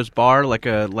Trader Joe's bar, like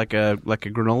a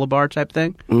granola bar type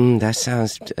thing. That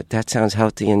sounds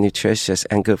healthy and nutritious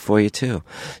and good for you too.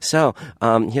 So,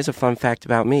 here's a fun fact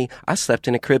about me. I slept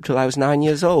in a crib till I was 9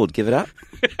 years old. Give it up.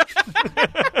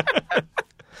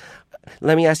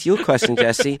 Let me ask you a question,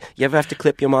 Jesse. You ever have to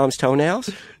clip your mom's toenails?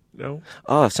 No.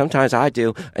 Oh, sometimes I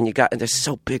do, and they're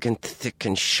so big and thick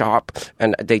and sharp,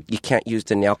 and you can't use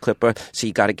the nail clipper, so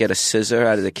you got to get a scissor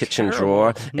out of the kitchen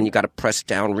drawer, and you got to press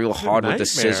down real hard with the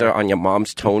scissor on your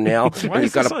mom's toenail, and you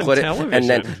got to put it,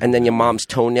 and then your mom's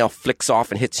toenail flicks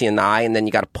off and hits you in the eye, and then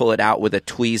you got to pull it out with a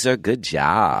tweezer. Good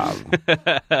job.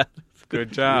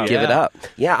 Good job. Give it up.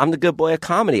 Yeah, I'm the good boy of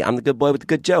comedy. I'm the good boy with the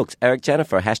good jokes. Eric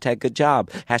Jennifer, # good job.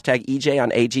 # EJ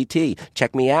on AGT.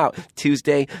 Check me out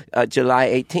Tuesday, July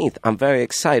 18th. I'm very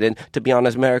excited to be on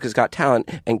America's Got Talent.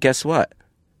 And guess what?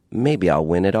 Maybe I'll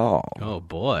win it all. Oh,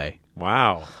 boy.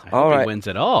 Wow. I hope he wins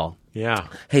it all. Yeah.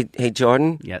 Hey,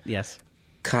 Jordan? Yes.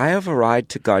 Can I have a ride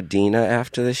to Gardena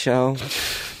after the show?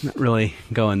 Not really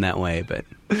going that way, but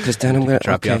because then I'm going to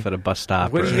drop you off at a bus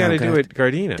stop. What do you got to do at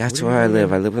Gardena? That's where I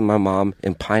live. I live with my mom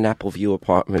in Pineapple View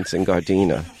Apartments in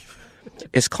Gardena.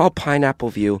 It's called Pineapple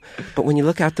View, but when you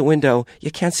look out the window,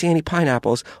 you can't see any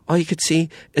pineapples. All you could see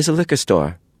is a liquor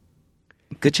store.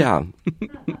 Good job.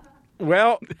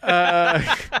 Well,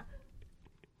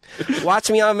 watch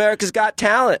me on America's Got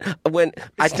Talent. When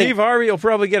Steve Harvey will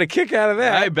probably get a kick out of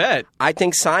that. I bet. I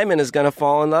think Simon is going to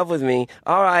fall in love with me.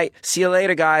 All right, see you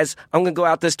later, guys. I'm going to go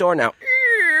out this door now.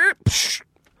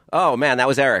 Oh man, that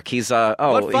was Eric. He's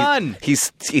what fun.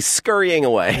 He's scurrying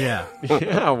away. Yeah.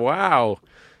 Yeah. Wow.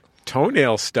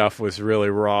 Toenail stuff was really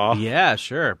raw. Yeah,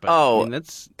 sure. But, I mean,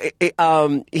 that's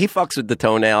he fucks with the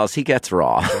toenails. He gets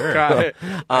raw. Sure. Got it.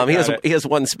 He has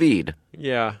one speed.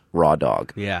 Yeah. Raw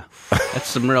dog. Yeah. That's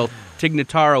some real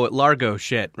Tignataro at Largo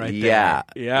shit right there.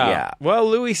 Yeah. Well,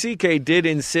 Louis C.K. did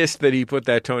insist that he put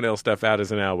that toenail stuff out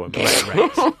as an album.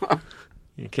 Right.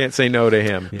 You can't say no to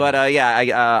him. But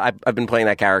I've been playing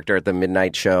that character at the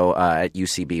Midnight Show at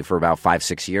UCB for about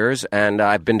 5-6 years, and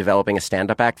I've been developing a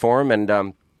stand-up act for him,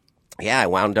 and I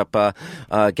wound up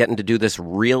getting to do this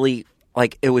really,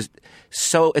 it's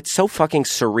so fucking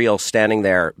surreal standing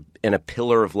there in a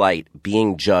pillar of light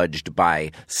being judged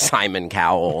by Simon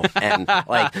Cowell. And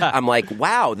I'm like,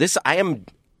 wow,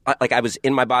 I was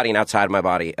in my body and outside of my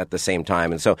body at the same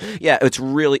time. And so, yeah, it's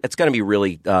going to be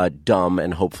really dumb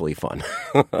and hopefully fun.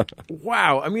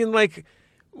 Wow. I mean,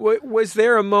 was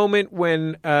there a moment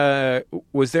when your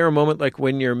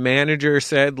manager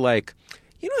said,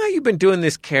 you know how you've been doing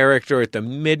this character at the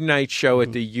Midnight Show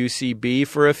at the UCB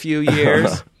for a few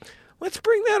years? Let's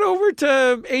bring that over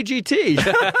to AGT.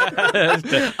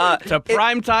 to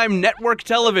primetime network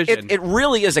television. It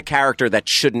really is a character that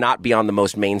should not be on the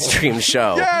most mainstream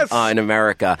show in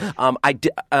America.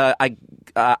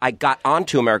 I got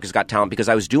onto America's Got Talent because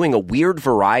I was doing a weird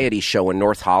variety show in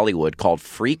North Hollywood called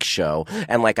Freak Show,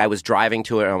 and I was driving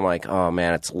to it, and I'm like, oh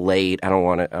man, it's late. I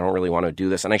don't really want to do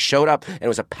this. And I showed up, and it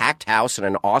was a packed house and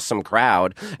an awesome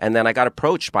crowd. And then I got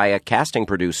approached by a casting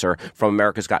producer from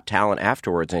America's Got Talent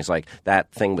afterwards, and he's like,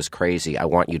 that thing was crazy. I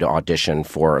want you to audition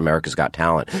for America's Got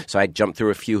Talent. So I jumped through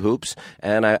a few hoops,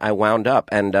 and I wound up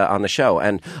and on the show.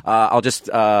 And I'll just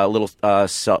a little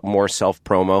more self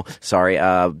promo. Sorry.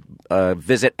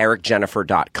 Visit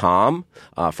ericjennifer.com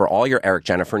for all your Eric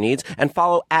Jennifer needs, and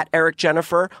follow at Eric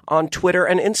Jennifer on Twitter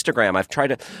and Instagram. I've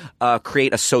tried to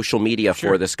create a social media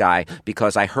for this guy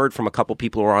because I heard from a couple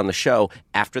people who were on the show.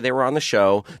 After they were on the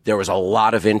show, there was a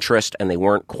lot of interest and they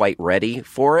weren't quite ready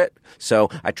for it. So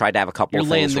I tried to have a couple You're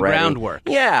things laying the ready. Groundwork.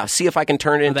 Yeah, see if I can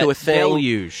turn it into a thing.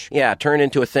 Deluge. Yeah, turn it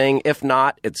into a thing. If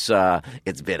not, it's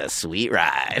been a sweet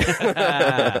ride.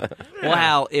 Well,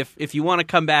 Hal, if you want to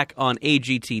come back on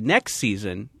AGT next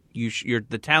season,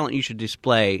 the talent you should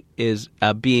display is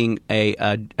being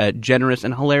a generous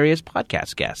and hilarious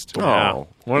podcast guest. Wow.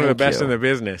 One of the best in the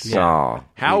business. Yeah. Oh,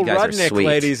 Hal Rudnick,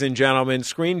 ladies and gentlemen,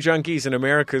 Screen Junkies and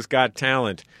America's Got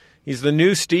Talent. He's the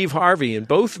new Steve Harvey in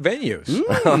both venues.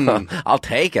 I'll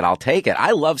take it. I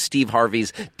love Steve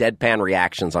Harvey's deadpan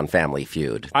reactions on Family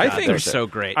Feud. I think they're so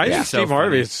great. I think Steve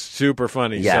Harvey is super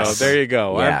funny. Yes. So there you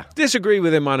go. Yeah. I disagree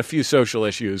with him on a few social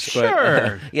issues. But,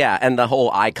 Sure. Yeah, and the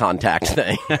whole eye contact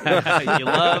thing. You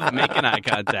love making eye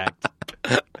contact.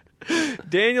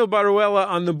 Daniel Baruella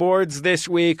on the boards this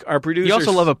week. Our producer. You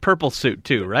also love a purple suit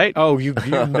too, right? Oh, you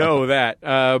know that.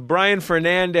 Brian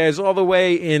Fernandez, all the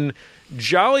way in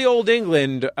jolly old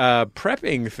England,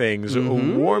 prepping things,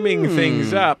 warming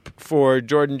things up for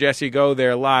Jordan Jesse Go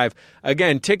there live.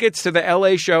 Again, tickets to the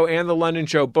LA show and the London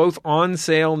show, both on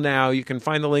sale now. You can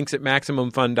find the links at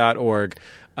MaximumFun.org.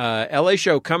 LA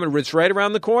show coming. It's right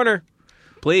around the corner.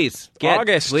 Please get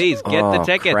the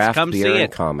tickets. Craft Come beer see and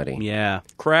it. comedy. Yeah,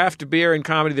 Craft beer and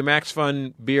comedy. The Max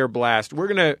Fun Beer Blast. We're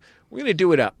gonna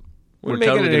do it up. We're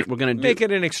gonna make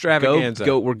it an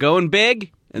extravaganza. We're going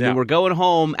big, and then we're going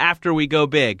home after we go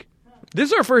big.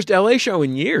 This is our first LA show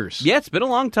in years. Yeah, it's been a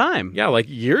long time. Yeah, like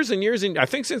years and years, and I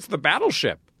think since the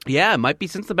Battleship. Yeah, it might be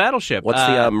since the Battleship. What's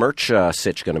the merch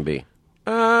sitch going to be?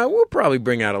 We'll probably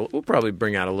bring out a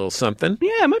little something.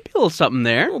 Yeah, it might be a little something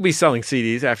there. We'll be selling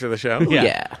CDs after the show.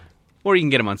 Yeah. Or you can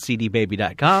get them on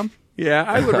cdbaby.com. Yeah,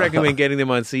 I would recommend getting them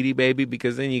on CD Baby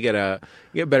because then you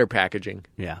get better packaging.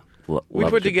 Yeah. We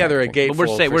put together a gateful.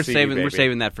 But we're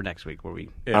saving that for next week where we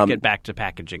get back to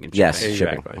packaging and shipping. Yes,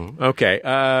 exactly. shipping.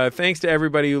 Okay. Thanks to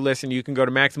everybody who listened. You can go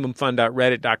to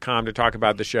MaximumFun.reddit.com to talk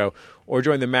about the show or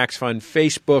join the Max Fun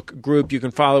Facebook group. You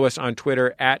can follow us on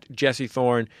Twitter at Jesse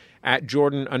Thorne, at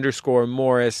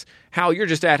Jordan_Morris. Hal, you're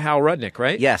just at Hal Rudnick,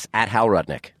 right? Yes, at Hal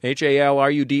Rudnick.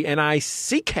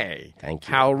 HALRUDNICK. Thank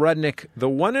you. Hal Rudnick, the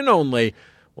one and only.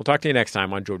 We'll talk to you next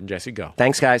time on Jordan Jesse Go.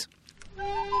 Thanks, guys.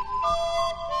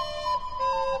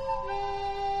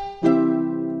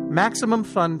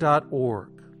 MaximumFun.org.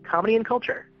 Comedy and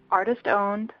culture. Artist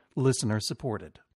owned. Listener supported.